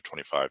in place for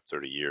 25,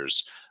 30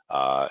 years,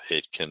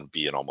 it can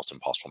be an almost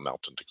impossible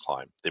mountain to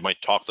climb. They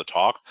might talk the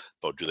talk,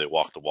 but do they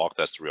walk the walk?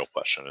 That's the real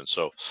question. And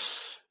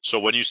so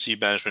when you see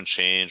management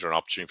change or an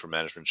opportunity for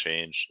management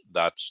change,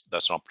 that's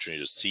an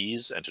opportunity to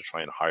seize and to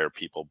try and hire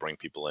people, bring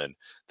people in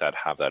that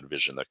have that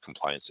vision that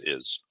compliance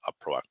is a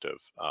proactive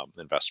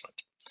investment.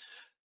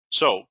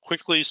 So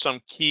quickly,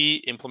 some key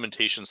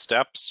implementation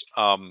steps.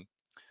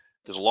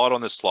 There's a lot on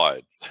this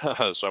slide,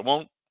 so I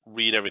won't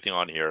read everything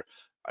on here.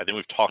 I think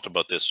we've talked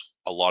about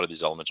a lot of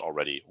these elements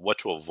already, what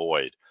to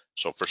avoid.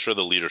 So for sure,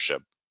 the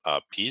leadership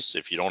piece,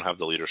 if you don't have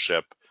the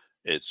leadership,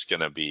 it's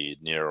gonna be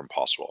near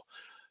impossible.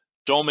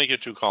 Don't make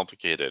it too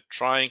complicated.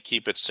 Try and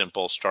keep it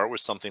simple. Start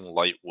with something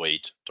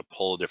lightweight to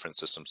pull different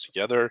systems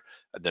together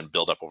and then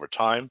build up over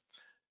time.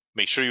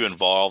 Make sure you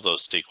involve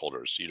those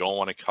stakeholders. You don't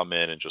want to come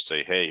in and just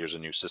say, hey, here's a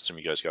new system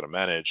you guys got to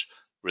manage.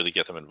 Really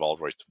get them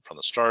involved right from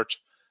the start.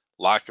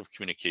 Lack of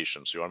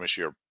communication. So you want to make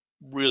sure you're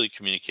really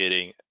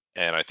communicating.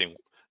 And I think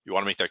you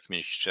want to make that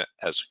communication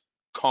as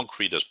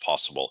concrete as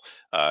possible,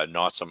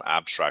 not some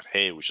abstract,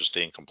 hey, we should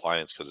stay in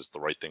compliance because it's the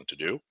right thing to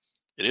do.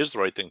 It is the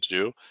right thing to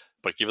do,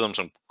 but give them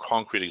some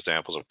concrete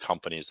examples of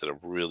companies that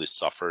have really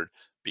suffered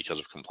because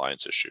of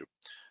compliance issue.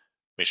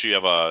 Make sure you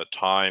have a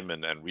time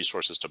and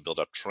resources to build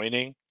up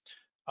training,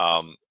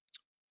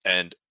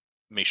 and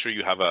make sure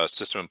you have a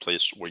system in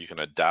place where you can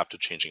adapt to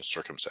changing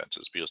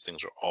circumstances, because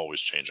things are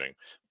always changing.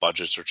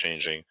 Budgets are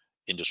changing,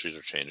 industries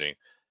are changing,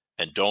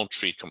 and don't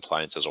treat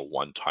compliance as a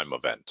one-time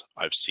event.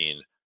 I've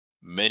seen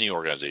many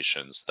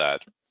organizations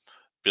that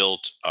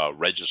built a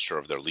register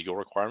of their legal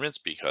requirements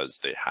because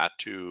they had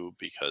to,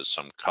 because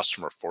some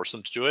customer forced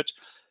them to do it,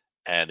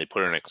 and they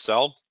put it in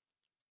Excel,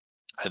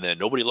 and then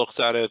nobody looks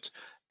at it.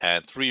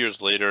 And 3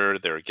 years later,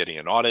 they're getting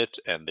an audit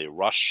and they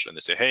rush and they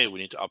say, hey, we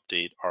need to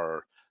update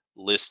our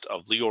list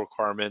of legal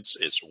requirements.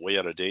 It's way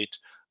out of date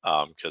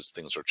because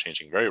things are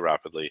changing very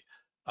rapidly.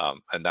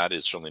 And that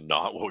is certainly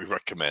not what we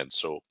recommend.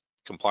 So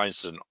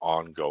compliance is an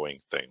ongoing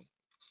thing.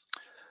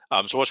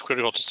 So what's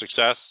critical to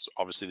success?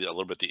 Obviously, a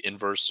little bit the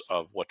inverse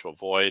of what to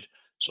avoid.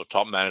 So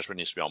top management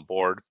needs to be on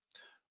board.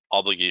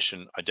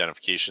 Obligation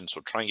identification. So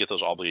try and get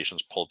those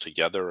obligations pulled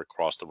together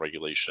across the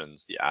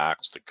regulations, the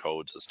acts, the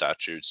codes, the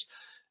statutes,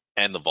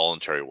 and the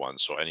voluntary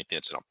ones. So anything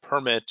that's in a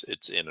permit,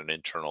 it's in an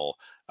internal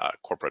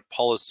corporate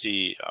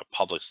policy, a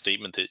public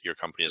statement that your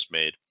company has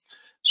made.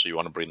 So you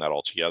want to bring that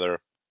all together.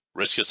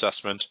 Risk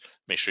assessment.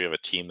 Make sure you have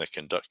a team that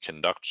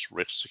conducts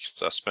risk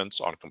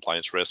assessments on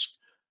compliance risk.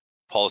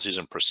 Policies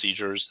and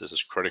procedures. This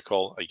is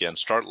critical. Again,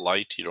 start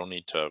light. You don't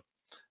need to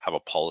have a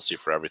policy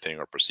for everything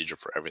or procedure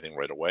for everything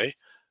right away,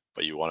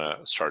 but you want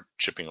to start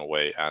chipping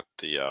away at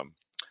the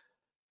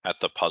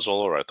puzzle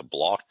or at the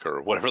block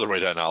or whatever the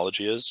right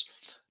analogy is.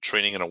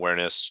 Training and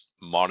awareness,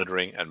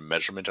 monitoring and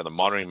measurement, and the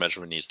monitoring and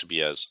measurement needs to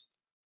be as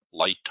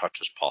light touch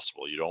as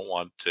possible. You don't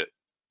want to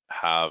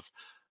have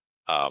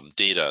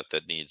data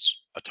that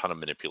needs a ton of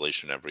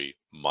manipulation every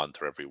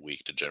month or every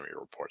week to generate a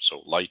report.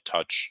 So light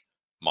touch,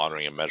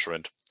 monitoring and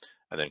measurement,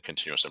 and then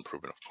continuous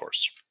improvement, of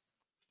course.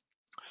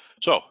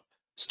 So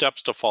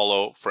steps to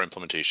follow for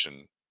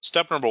implementation.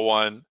 Step number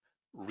one,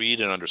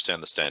 read and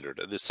understand the standard.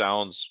 This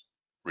sounds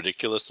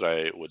ridiculous that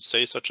I would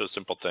say such a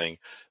simple thing,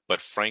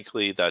 but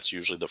frankly, that's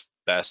usually the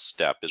best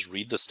step is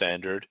read the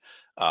standard,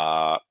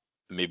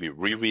 maybe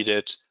reread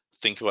it,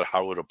 think about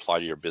how it would apply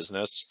to your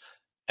business,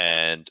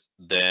 and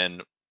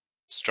then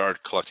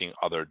start collecting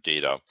other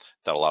data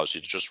that allows you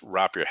to just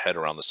wrap your head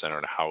around the standard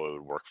and how it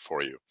would work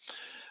for you.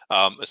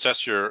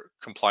 Assess your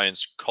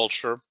compliance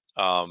culture.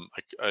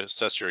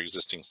 Assess your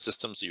existing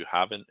systems that you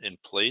have in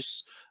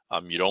place.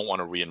 You don't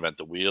want to reinvent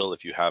the wheel.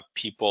 If you have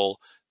people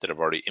that have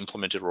already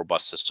implemented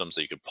robust systems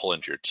that you could pull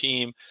into your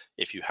team,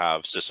 if you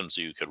have systems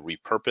that you could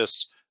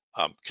repurpose,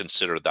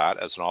 consider that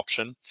as an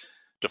option.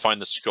 Define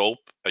the scope.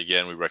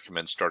 Again, we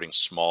recommend starting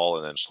small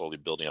and then slowly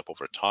building up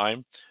over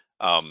time.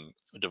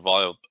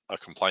 Develop a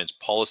compliance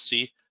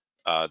policy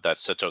that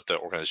sets out the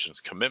organization's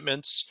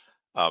commitments,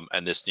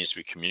 and this needs to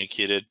be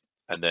communicated.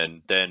 And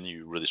then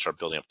you really start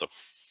building up the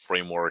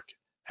framework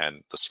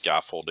and the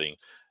scaffolding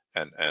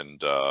and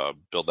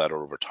build that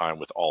over time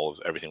with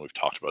everything we've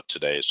talked about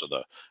today. So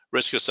the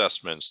risk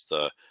assessments,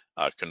 the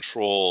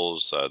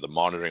controls, the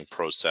monitoring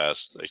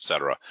process,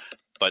 etc.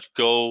 But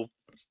go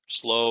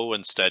slow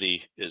and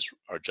steady is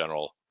our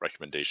general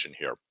recommendation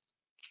here.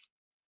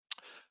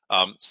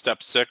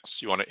 Step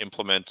 6, you want to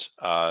implement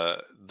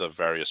the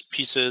various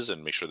pieces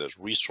and make sure there's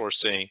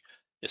resourcing,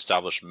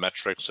 establish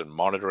metrics and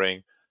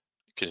monitoring,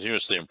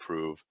 continuously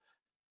improve.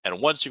 And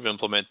once you've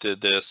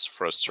implemented this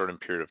for a certain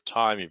period of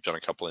time, you've done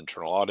a couple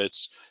internal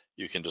audits,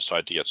 you can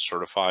decide to get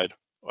certified,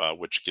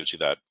 which gives you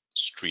that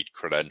street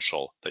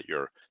credential that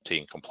you're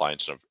taking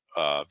compliance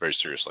very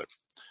seriously.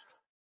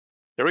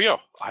 There we go.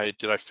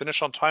 Did I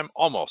finish on time?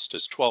 Almost.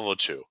 It's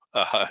 12:02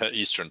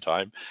 Eastern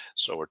time,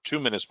 so we're 2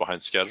 minutes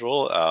behind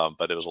schedule,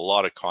 but it was a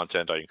lot of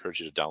content. I encourage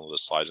you to download the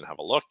slides and have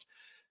a look.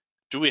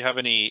 Do we have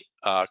any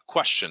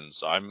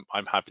questions? I'm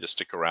happy to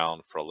stick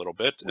around for a little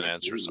bit and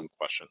answer some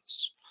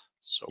questions.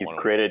 So you've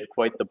created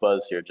quite the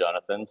buzz here,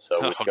 Jonathan.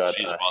 So we've got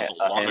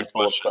a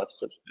handful of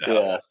questions.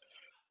 Yeah.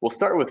 We'll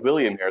start with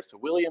William here. So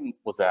William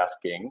was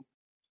asking,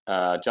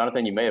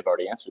 Jonathan, you may have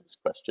already answered this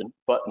question,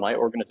 but my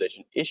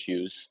organization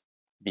issues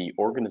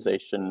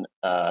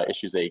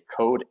a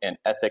code and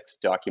ethics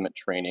document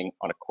training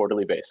on a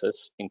quarterly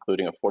basis,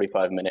 including a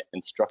 45-minute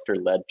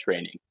instructor-led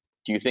training.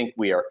 Do you think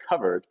we are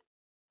covered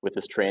with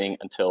this training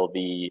until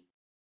the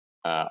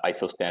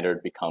ISO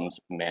standard becomes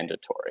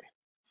mandatory?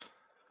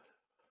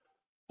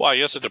 Well, I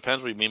guess it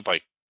depends what you mean by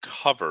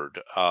covered.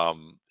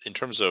 In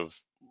terms of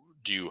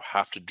do you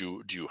have to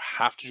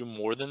do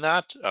more than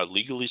that?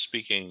 Legally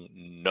speaking,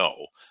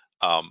 no.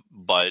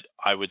 But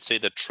I would say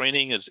that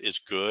training is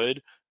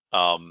good.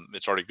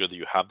 It's already good that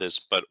you have this,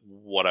 but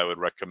what I would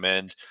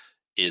recommend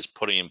is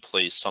putting in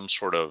place some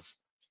sort of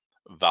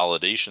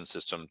validation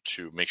system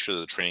to make sure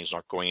that the training is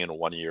not going in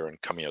one year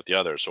and coming out the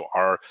other. So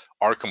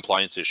are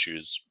compliance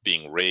issues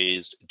being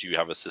raised? Do you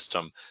have a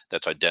system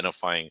that's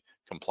identifying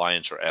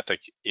compliance or ethic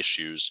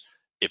issues?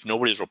 If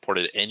nobody's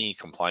reported any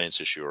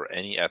compliance issue or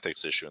any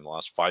ethics issue in the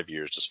last 5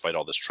 years, despite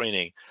all this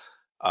training,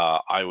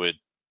 I would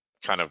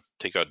kind of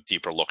take a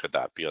deeper look at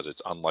that, because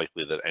it's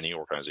unlikely that any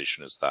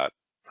organization is that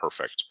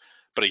perfect.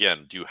 But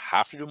again, do you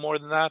have to do more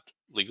than that?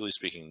 Legally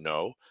speaking,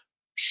 no.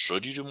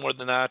 Should you do more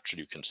than that? Should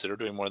you consider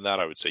doing more than that?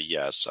 I would say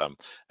yes. And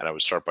I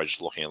would start by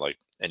just looking at like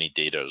any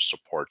data to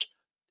support,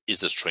 is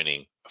this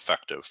training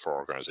effective for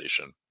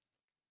organization?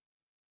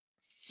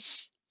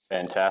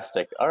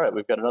 Fantastic. All right,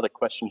 we've got another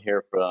question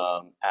here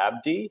from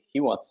Abdi. He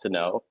wants to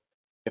know,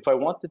 if I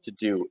wanted to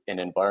do an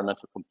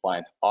environmental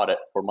compliance audit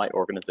for my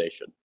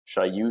organization,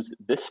 should I use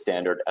this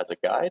standard as a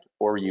guide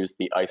or use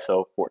the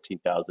ISO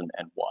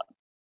 14001?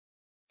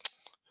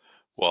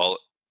 Well,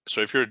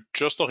 so if you're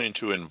just looking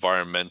into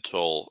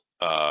environmental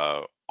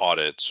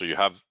audit, so you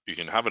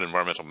can have an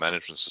environmental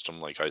management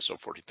system like ISO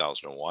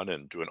 14001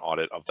 and do an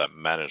audit of that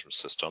management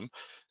system.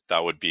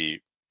 That would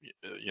be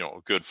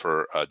good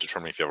for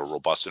determining if you have a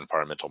robust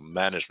environmental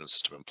management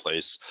system in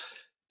place.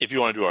 If you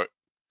want to do an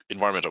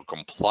environmental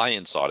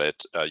compliance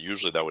audit,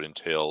 usually that would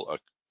entail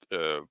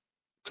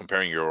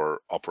comparing your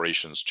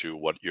operations to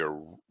what you're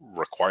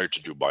required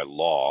to do by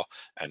law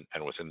and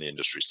within the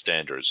industry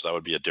standards. So that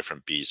would be a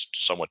different beast,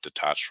 somewhat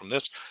detached from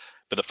this.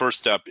 But the first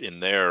step in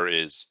there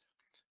is,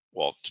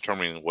 well,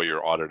 determining what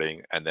you're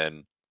auditing, and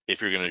then if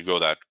you're going to go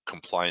that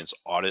compliance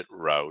audit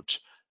route,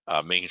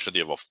 making sure that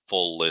you have a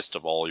full list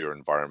of all your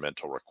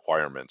environmental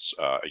requirements,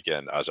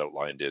 again, as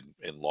outlined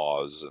in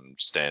laws and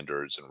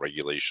standards and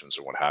regulations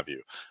and what have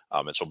you.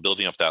 And so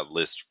building up that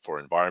list for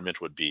environment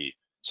would be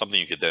something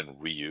you could then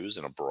reuse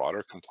in a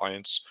broader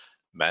compliance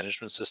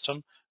management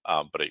system,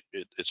 but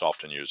it's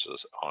often used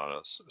on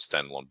a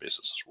standalone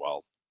basis as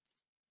well.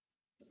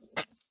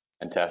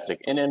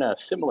 Fantastic. And in a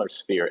similar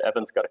sphere,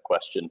 Evan's got a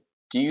question.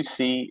 Do you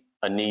see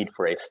a need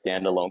for a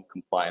standalone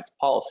compliance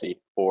policy,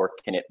 or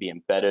can it be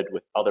embedded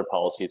with other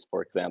policies,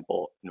 for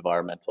example,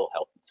 environmental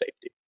health and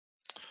safety?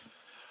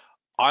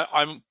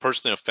 I'm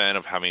personally a fan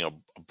of having a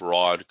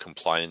broad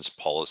compliance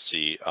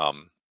policy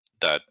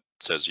that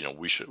says,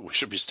 we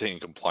should be staying in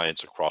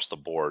compliance across the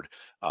board,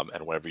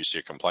 and whenever you see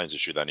a compliance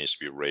issue, that needs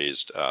to be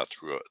raised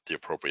through the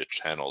appropriate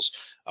channels.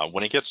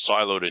 When it gets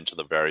siloed into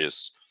the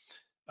various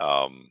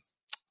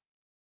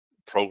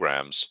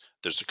programs,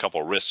 there's a couple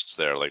of risks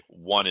there. Like,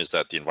 one is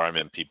that the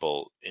environment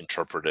people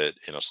interpret it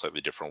in a slightly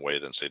different way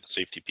than, say, the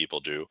safety people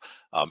do,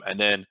 and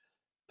then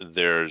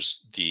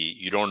there's the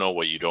you don't know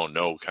what you don't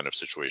know kind of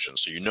situation.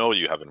 So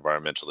you have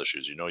environmental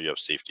issues, you have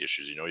safety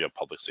issues, you have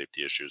public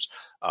safety issues,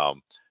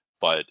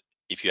 but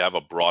if you have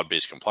a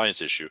broad-based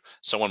compliance issue,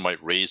 someone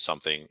might raise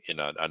something in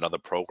another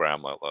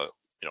program, like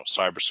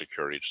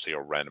cybersecurity, just take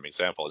a random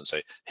example, and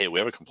say, hey, we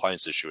have a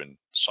compliance issue in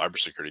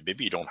cybersecurity.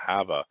 Maybe you don't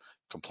have a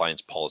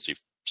compliance policy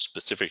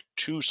specific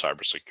to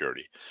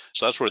cybersecurity.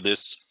 So that's where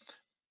this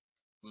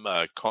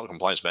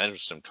compliance management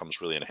system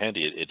comes really in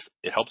handy.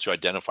 It helps you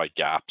identify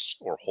gaps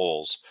or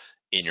holes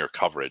in your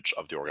coverage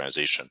of the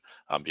organization,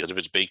 because if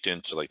it's baked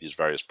into like these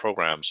various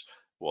programs,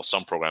 well,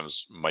 some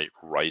programs might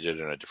write it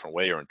in a different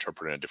way or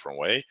interpret it in a different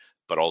way,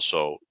 but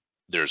also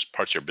there's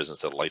parts of your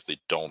business that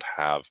likely don't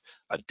have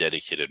a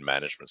dedicated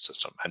management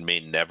system and may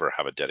never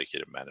have a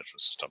dedicated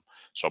management system.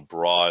 So a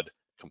broad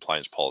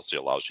compliance policy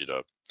allows you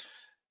to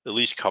at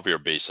least cover your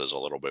bases a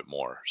little bit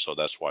more. So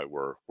that's why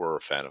we're a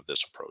fan of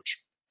this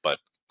approach. But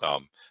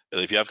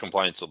if you have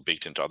compliance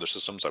baked into other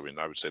systems, I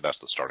would say that's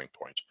the starting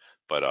point.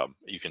 But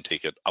you can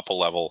take it up a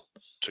level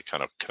to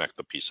kind of connect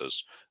the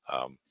pieces,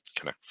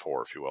 connect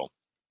four, if you will.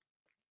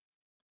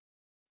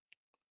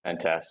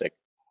 Fantastic.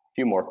 A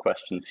few more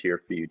questions here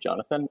for you,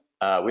 Jonathan.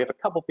 We have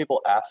a couple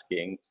people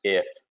asking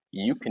if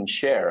you can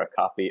share a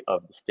copy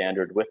of the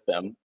standard with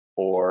them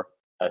or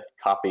a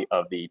copy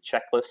of the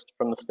checklist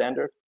from the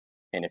standard.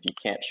 And if you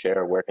can't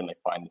share, where can they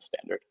find the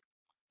standard?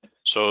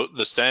 So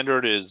the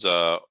standard is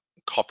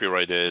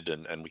copyrighted,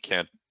 and we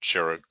can't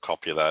share a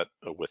copy of that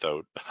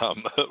without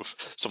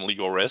some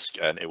legal risk,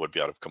 and it would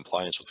be out of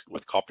compliance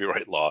with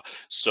copyright law.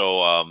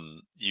 So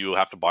you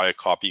have to buy a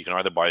copy. You can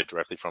either buy it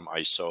directly from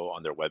ISO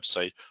on their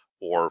website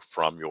or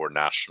from your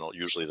national,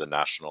 usually the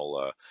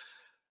national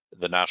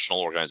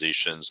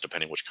organizations,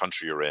 depending which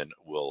country you're in,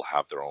 will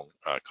have their own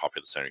copy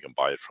of the standard. You can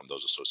buy it from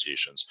those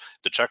associations.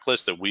 The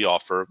checklist that we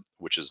offer,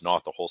 which is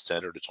not the whole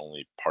standard, it's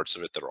only parts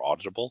of it that are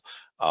auditable,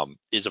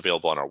 is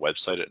available on our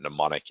website at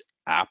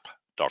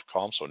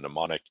mnemonicapp.com, so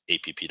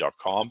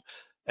mnemonicapp.com.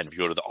 And if you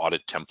go to the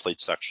audit template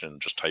section,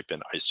 just type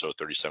in ISO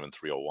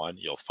 37301,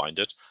 you'll find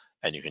it,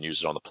 and you can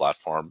use it on the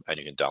platform, and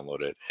you can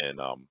download it in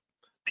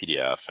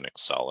PDF and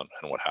Excel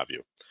and what have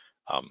you.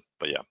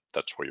 But yeah,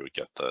 that's where you would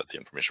get the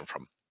information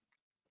from.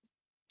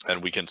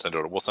 And we'll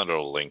send out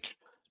a link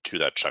to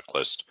that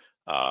checklist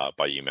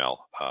by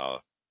email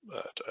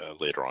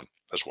later on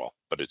as well.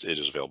 But it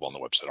is available on the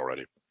website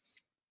already.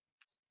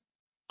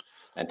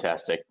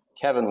 Fantastic.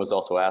 Kevin was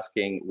also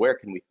asking, where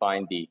can we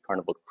find the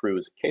Carnival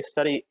Cruise case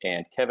study?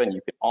 And Kevin, you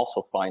can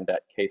also find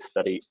that case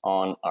study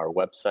on our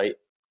website.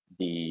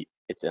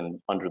 It's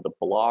under the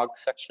blog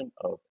section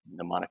of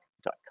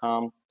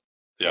mnemonic.com.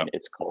 Yeah. And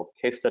it's called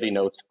Case Study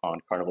Notes on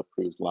Carnival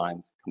Cruise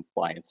Line's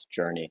Compliance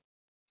Journey.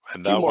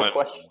 And A few that more one,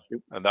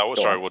 questions. and that was,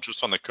 Go sorry, on. well,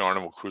 just on the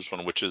Carnival Cruise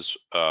one, which is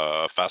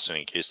a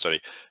fascinating case study.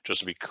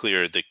 Just to be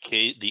clear,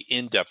 the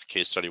in-depth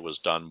case study was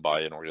done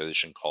by an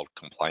organization called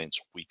Compliance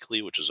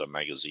Weekly, which is a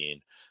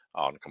magazine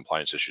on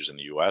compliance issues in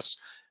the US.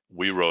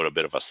 We wrote a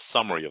bit of a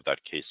summary of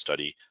that case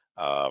study.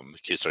 The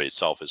case study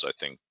itself is, I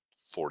think,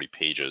 40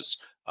 pages.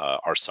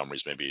 Our summary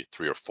is maybe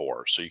 3 or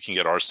 4. So you can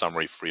get our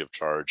summary free of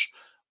charge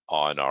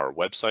on our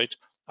website.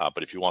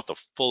 But if you want the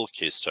full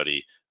case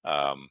study,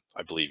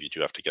 I believe you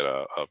do have to get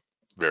a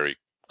very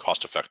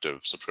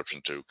cost-effective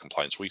subscription to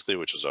Compliance Weekly,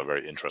 which is a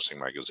very interesting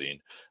magazine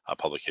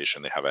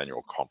publication. They have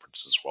annual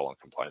conferences as well on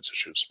compliance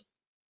issues.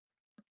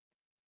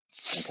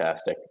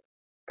 Fantastic.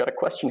 Got a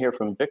question here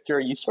from Victor.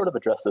 You sort of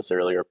addressed this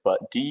earlier,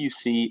 but do you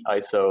see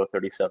ISO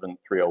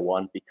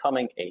 37301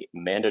 becoming a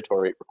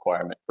mandatory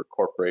requirement for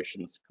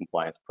corporations'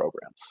 compliance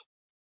programs?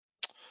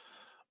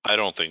 I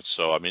don't think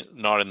so. I mean,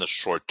 not in the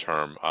short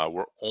term.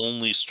 We're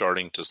only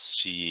starting to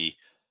see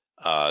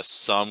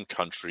some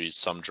countries,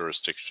 some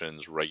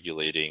jurisdictions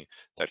regulating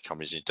that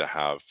companies need to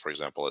have, for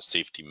example, a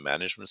safety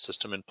management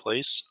system in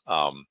place,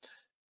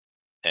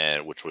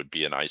 and which would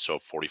be an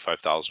ISO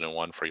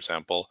 45001, for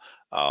example.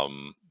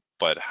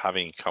 But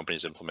having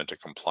companies implement a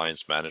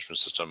compliance management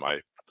system,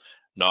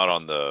 not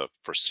on the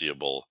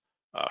foreseeable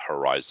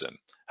horizon.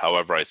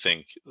 However, I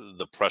think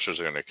the pressures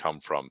are going to come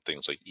from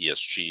things like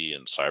ESG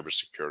and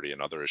cybersecurity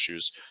and other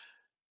issues.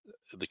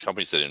 The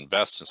companies that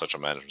invest in such a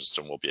management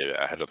system will be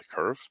ahead of the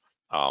curve,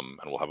 and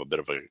will have a bit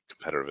of a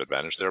competitive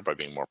advantage there by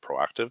being more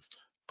proactive.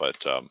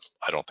 But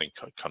I don't think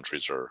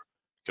countries are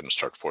going to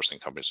start forcing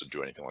companies to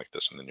do anything like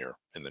this in the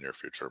near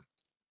future.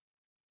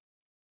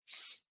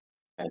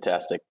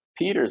 Fantastic.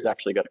 Peter's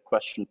actually got a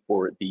question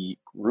for the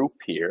group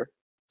here.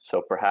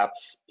 So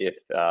perhaps if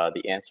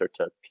the answer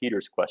to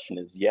Peter's question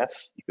is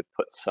yes, you could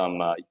put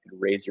you could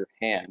raise your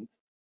hand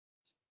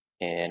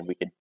and we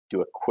could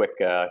do a quick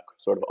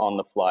sort of on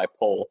the fly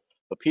poll.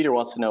 But Peter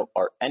wants to know,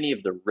 are any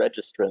of the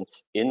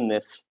registrants in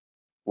this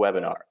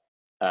webinar,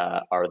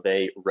 are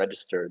they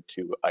registered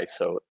to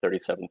ISO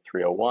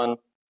 37301?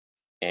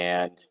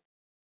 And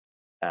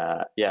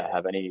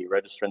have any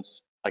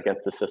registrants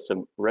against the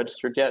system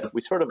registered yet?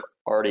 We sort of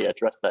already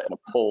addressed that in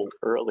a poll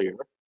earlier.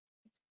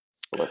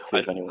 So let's see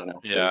if anyone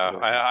else. Yeah,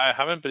 I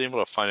haven't been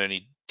able to find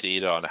any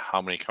data on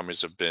how many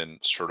companies have been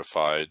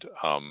certified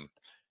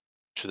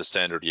to the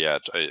standard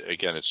yet.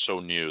 Again, it's so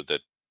new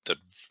that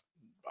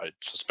I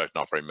suspect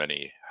not very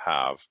many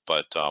have,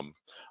 but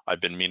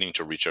I've been meaning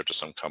to reach out to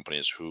some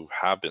companies who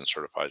have been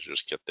certified to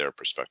just get their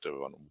perspective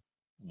on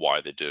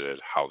why they did it,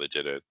 how they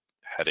did it,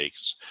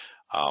 headaches.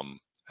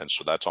 And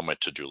so that's on my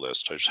to-do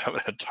list. I just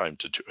haven't had time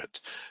to do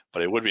it.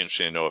 But it would be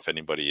interesting to know if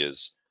anybody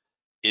is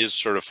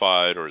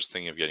certified or is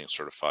thinking of getting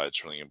certified.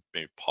 Certainly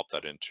maybe pop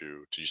that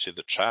into, did you say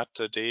the chat,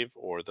 Dave,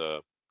 or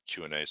the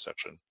Q&A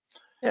section?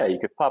 Yeah, you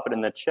could pop it in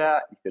the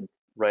chat, you could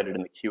write it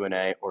in the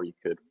Q&A, or you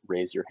could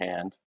raise your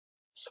hand.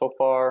 So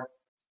far,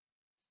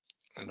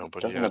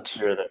 nobody doesn't yet.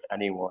 appear that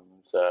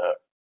anyone's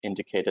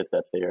indicated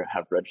that they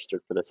have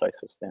registered for this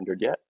ISO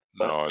standard yet.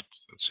 But no,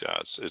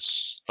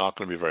 it's not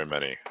going to be very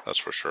many, that's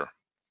for sure.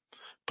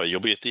 But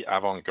you'll be at the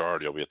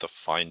avant-garde. You'll be at the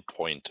fine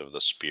point of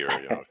the spear.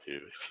 You know,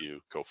 if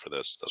you go for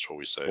this, that's what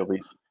we say. You'll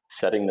be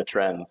setting the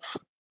trends.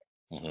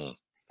 Mm-hmm.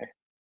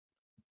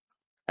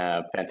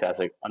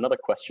 Fantastic. Another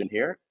question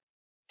here.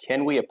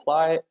 Can we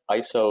apply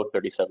ISO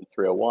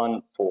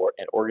 37301 for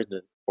an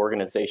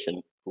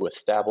organization to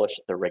establish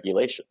the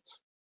regulations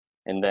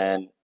and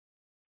then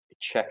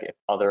check if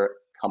other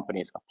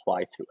companies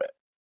apply to it?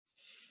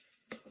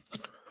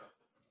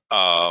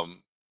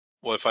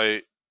 Well, if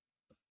I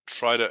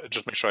try to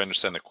just make sure I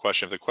understand the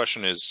question. If the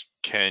question is,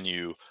 can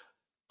you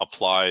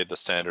apply the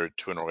standard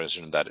to an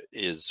organization that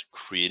is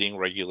creating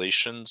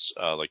regulations,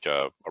 like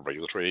a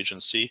regulatory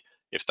agency?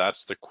 If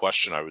that's the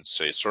question, I would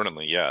say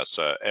certainly yes.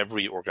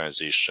 Every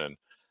organization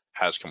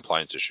has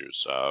compliance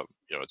issues.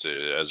 You know, it's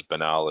as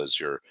banal as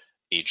your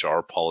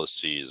HR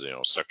policies, you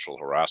know, sexual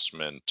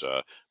harassment,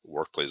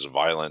 workplace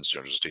violence, you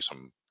know, just take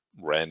some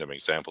random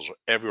examples.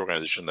 Every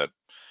organization that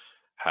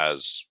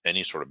has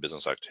any sort of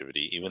business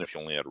activity, even if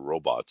you only had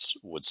robots,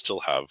 would still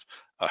have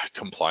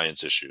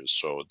compliance issues.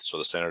 So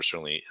the standard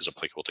certainly is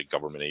applicable to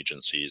government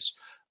agencies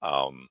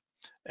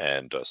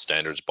and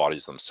standards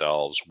bodies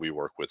themselves. We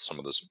work with some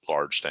of the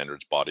large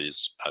standards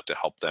bodies to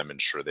help them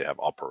ensure they have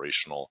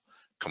operational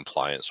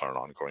compliance on an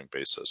ongoing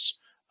basis.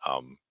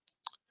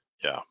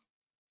 Yeah.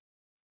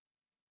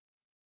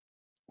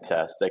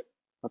 Fantastic.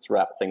 Let's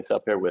wrap things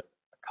up here with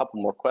a couple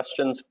more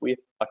questions. We have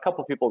a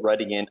couple people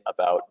writing in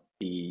about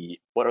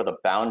what are the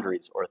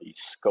boundaries or the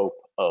scope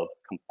of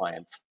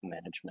compliance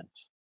management?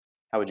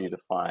 How would you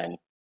define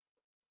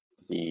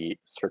the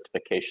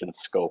certification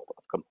scope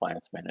of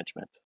compliance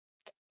management?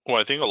 Well,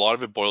 I think a lot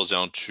of it boils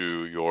down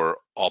to your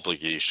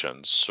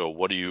obligations. So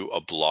what are you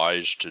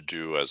obliged to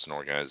do as an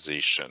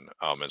organization?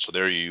 And so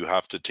there you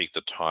have to take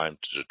the time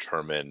to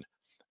determine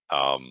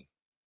um,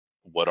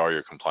 what are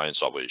your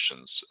compliance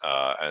obligations,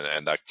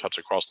 and that cuts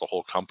across the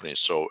whole company.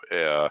 So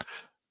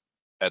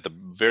at the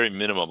very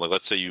minimum, like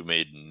let's say you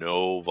made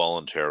no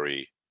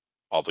voluntary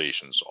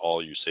obligations.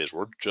 All you say is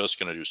we're just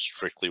going to do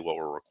strictly what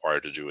we're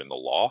required to do in the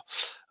law.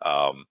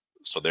 Um,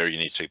 so there you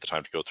need to take the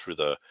time to go through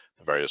the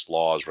various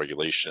laws,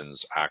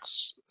 regulations,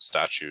 acts,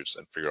 statutes,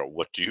 and figure out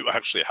what do you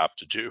actually have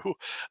to do.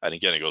 And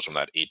again, it goes from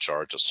that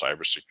HR to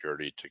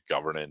cybersecurity to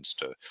governance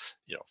to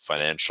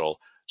financial.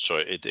 So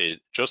it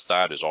just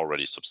that is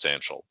already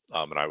substantial,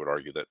 and I would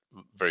argue that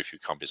very few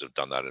companies have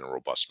done that in a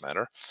robust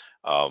manner.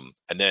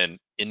 And then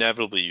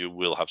inevitably you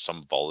will have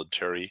some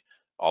voluntary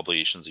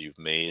obligations that you've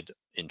made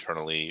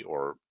internally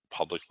or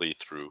publicly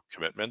through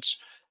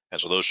commitments, and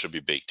so those should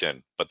be baked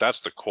in. But that's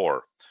the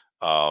core,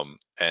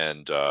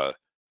 and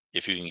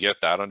if you can get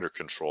that under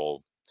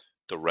control,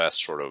 the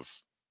rest sort of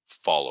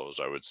follows,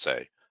 I would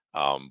say.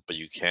 But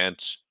you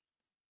can't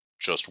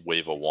just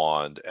wave a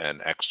wand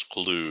and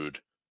exclude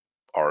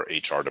our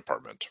HR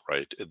department,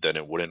 right? Then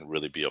it wouldn't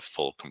really be a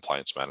full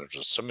compliance management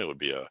system. It would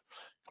be a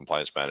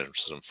compliance management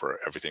system for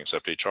everything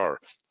except HR.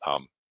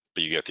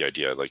 But you get the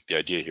idea. Like the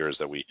idea here is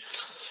that we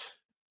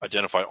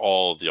identify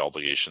all of the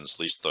obligations, at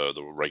least the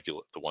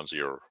ones that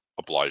you're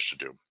obliged to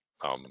do,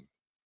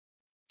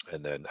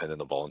 and then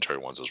the voluntary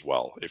ones as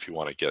well. If you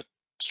want to get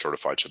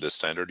certified to this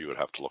standard, you would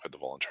have to look at the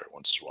voluntary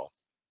ones as well.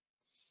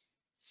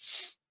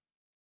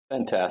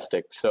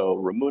 Fantastic. So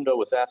Raimundo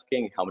was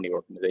asking how many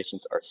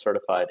organizations are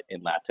certified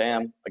in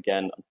LATAM.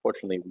 Again,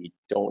 unfortunately, we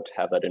don't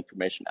have that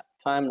information at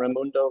the time,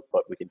 Raimundo,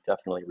 but we can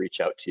definitely reach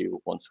out to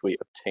you once we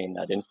obtain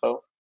that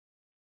info.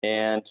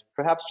 And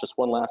perhaps just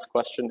one last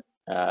question.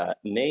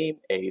 Name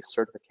a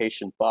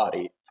certification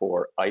body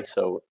for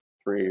ISO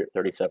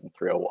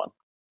 37301.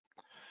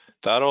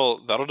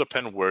 That'll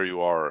depend where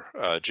you are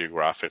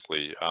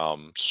geographically.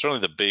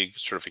 Certainly, the big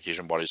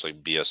certification bodies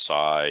like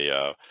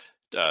BSI,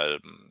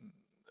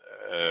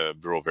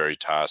 Bureau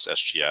Veritas,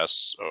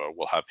 SGS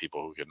will have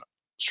people who can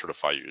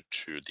certify you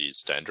to these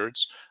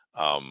standards,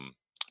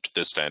 to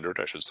this standard,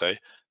 I should say.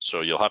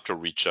 So you'll have to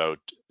reach out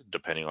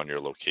depending on your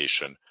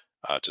location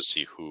to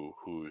see who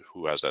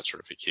has that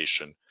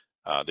certification,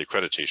 the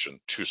accreditation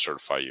to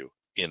certify you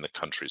in the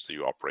countries that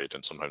you operate,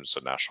 and sometimes it's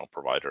a national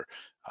provider.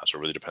 So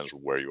it really depends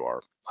where you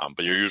are.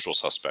 But your usual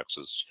suspects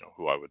is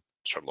who I would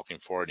start looking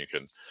for, and you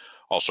can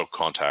also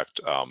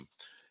contact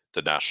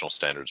the national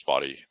standards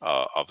body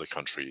of the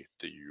country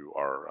that you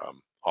are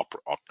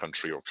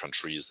country or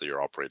countries that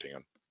you're operating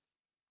in.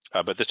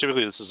 But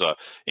typically this is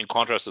in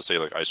contrast to say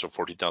like ISO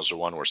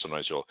 14001, where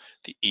sometimes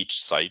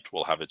each site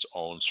will have its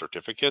own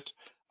certificate.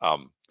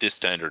 This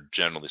standard,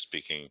 generally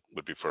speaking,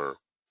 would be for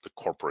the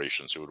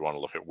corporations. You would want to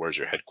look at where's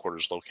your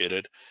headquarters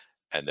located,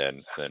 and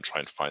then try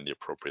and find the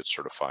appropriate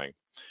certifying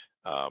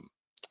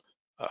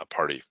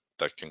party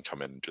that can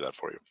come in and do that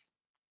for you.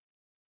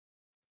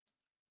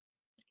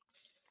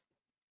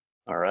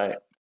 All right.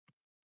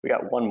 We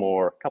got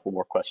couple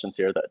more questions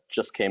here that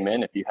just came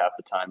in, if you have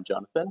the time,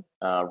 Jonathan.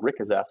 Rick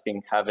is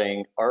asking,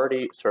 having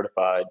already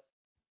certified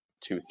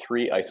to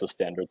 3 ISO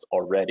standards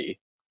already,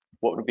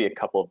 what would be a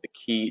couple of the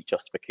key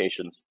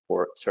justifications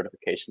for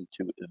certification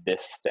to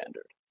this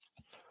standard?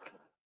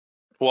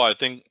 Well, I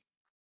think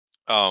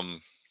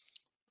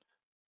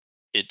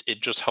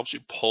it just helps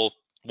you pull.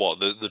 Well,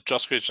 the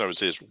justification I would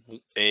say is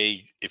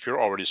if you're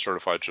already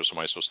certified to some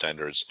ISO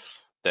standards,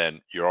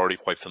 then you're already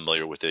quite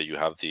familiar with it. You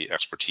have the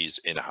expertise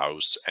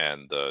in-house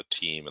and the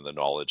team and the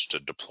knowledge to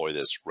deploy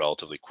this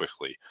relatively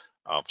quickly.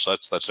 So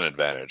that's an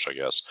advantage, I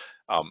guess.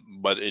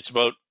 But it's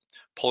about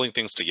pulling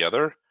things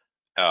together,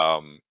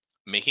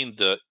 making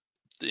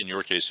in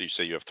your case, you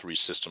say you have 3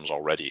 systems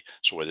already.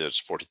 So whether it's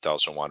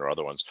 40,001 or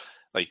other ones,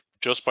 like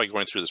just by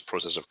going through this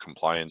process of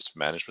compliance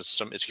management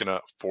system, it's going to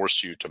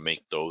force you to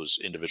make those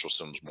individual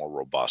systems more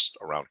robust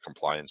around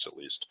compliance, at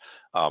least.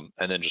 And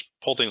then just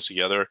pull things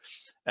together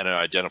and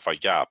identify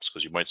gaps,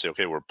 because you might say,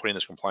 okay, we're putting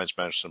this compliance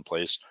management in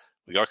place.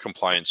 We got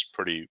compliance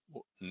pretty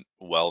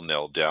well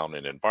nailed down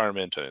in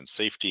environment and in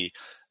safety,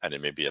 and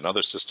it may be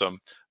another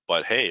system.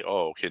 But hey,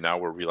 okay, now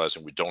we're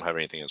realizing we don't have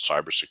anything in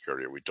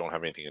cybersecurity, or we don't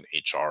have anything in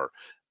HR.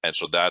 And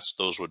so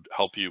those would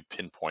help you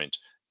pinpoint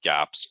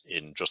gaps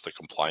in just the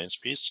compliance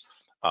piece.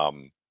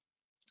 And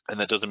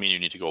that doesn't mean you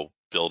need to go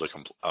build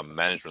a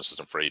management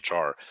system for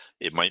HR.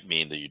 It might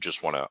mean that you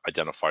just want to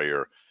identify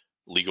your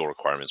legal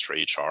requirements for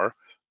HR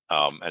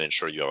and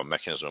ensure you have a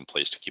mechanism in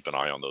place to keep an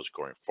eye on those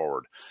going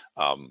forward.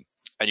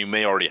 And you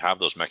may already have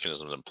those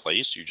mechanisms in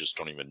place. You just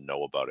don't even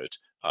know about it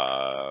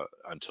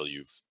until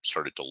you've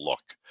started to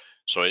look.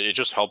 So it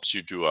just helps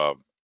you do a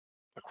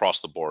across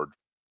the board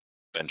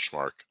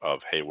benchmark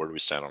of, hey, where do we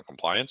stand on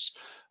compliance,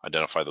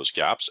 identify those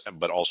gaps,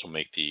 but also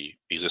make the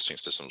existing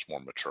systems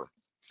more mature.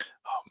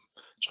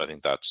 So I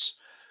think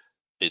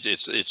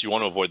it's you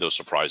want to avoid those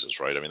surprises,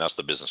 right? I mean, that's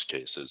the business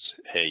case is,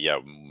 hey, yeah,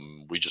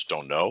 we just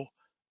don't know.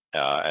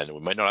 And we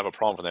might not have a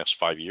problem for the next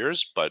 5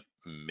 years, but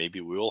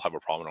maybe we will have a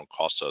problem. It'll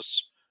cost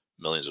us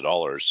millions of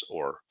dollars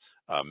or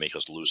make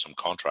us lose some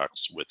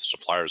contracts with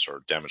suppliers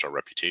or damage our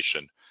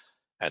reputation.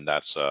 And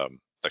that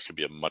could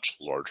be a much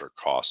larger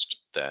cost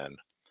than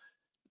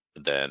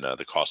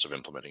the cost of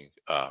implementing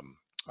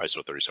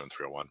ISO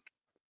 37301.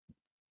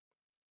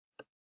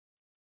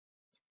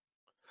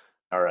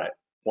 All right.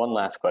 One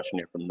last question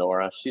here from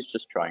Nora. She's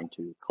just trying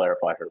to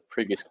clarify her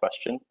previous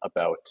question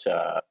about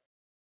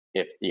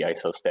if the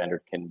ISO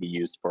standard can be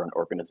used for an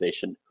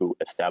organization who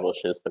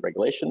establishes the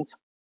regulations.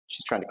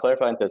 She's trying to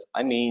clarify and says,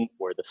 I mean,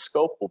 where the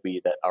scope will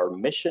be that our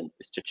mission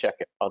is to check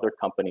if other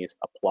companies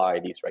apply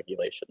these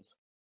regulations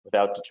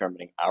without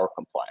determining our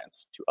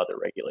compliance to other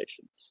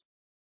regulations.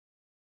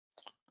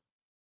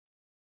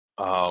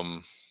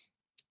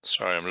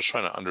 Sorry, I'm just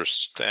trying to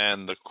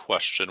understand the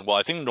question. Well,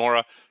 I think,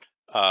 Nora,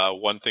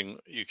 one thing,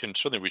 you can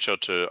certainly reach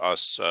out to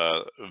us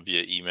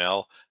via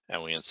email,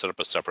 and we can set up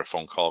a separate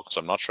phone call, because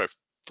I'm not sure I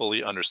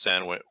fully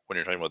understand when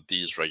you're talking about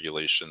these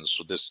regulations.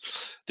 So this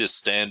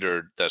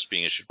standard that's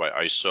being issued by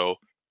ISO,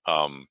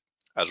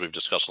 as we've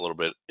discussed a little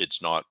bit,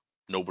 it's not,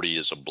 nobody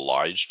is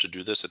obliged to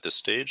do this at this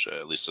stage,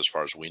 at least as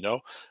far as we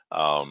know.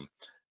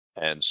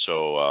 And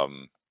so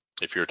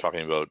if you're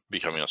talking about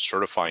becoming a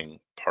certifying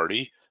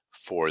party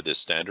for this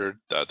standard,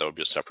 that would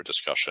be a separate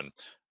discussion.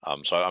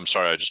 So I'm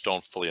sorry, I just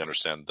don't fully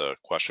understand the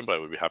question, but I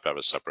would be happy to have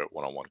a separate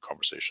one-on-one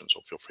conversation. So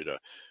feel free to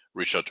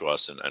reach out to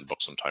us and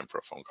book some time for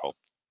a phone call.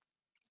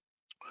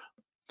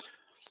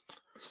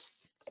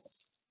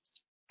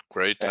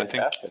 Great.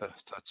 Fantastic. I think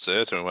that's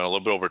it. And we went a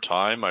little bit over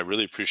time. I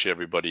really appreciate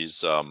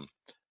everybody's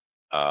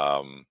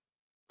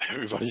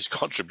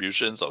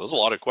contributions. That was a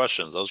lot of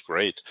questions. That was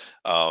great.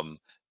 And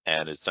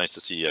it's nice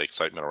to see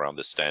excitement around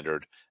this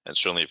standard. And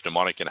certainly if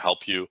Mnemonic can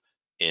help you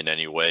in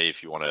any way,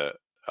 if you want to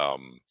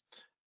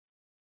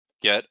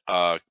get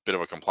a bit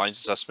of a compliance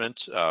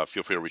assessment,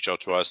 feel free to reach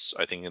out to us.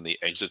 I think in the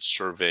exit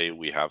survey,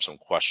 we have some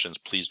questions.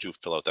 Please do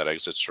fill out that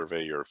exit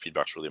survey. Your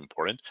feedback's really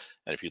important.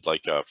 And if you'd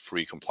like a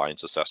free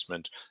compliance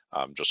assessment,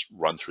 just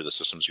run through the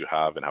systems you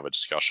have and have a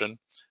discussion.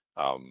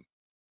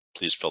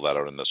 Please fill that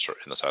out in the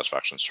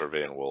satisfaction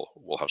survey, and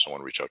we'll have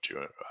someone reach out to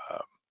you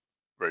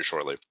very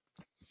shortly.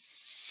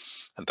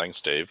 And thanks,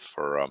 Dave,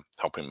 for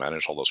helping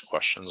manage all those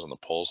questions and the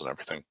polls and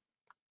everything.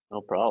 No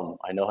problem.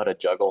 I know how to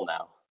juggle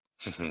now.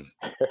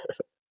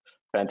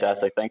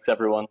 Fantastic. Thanks,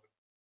 everyone.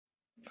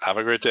 Have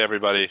a great day,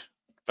 everybody.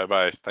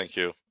 Bye-bye. Thank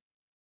you.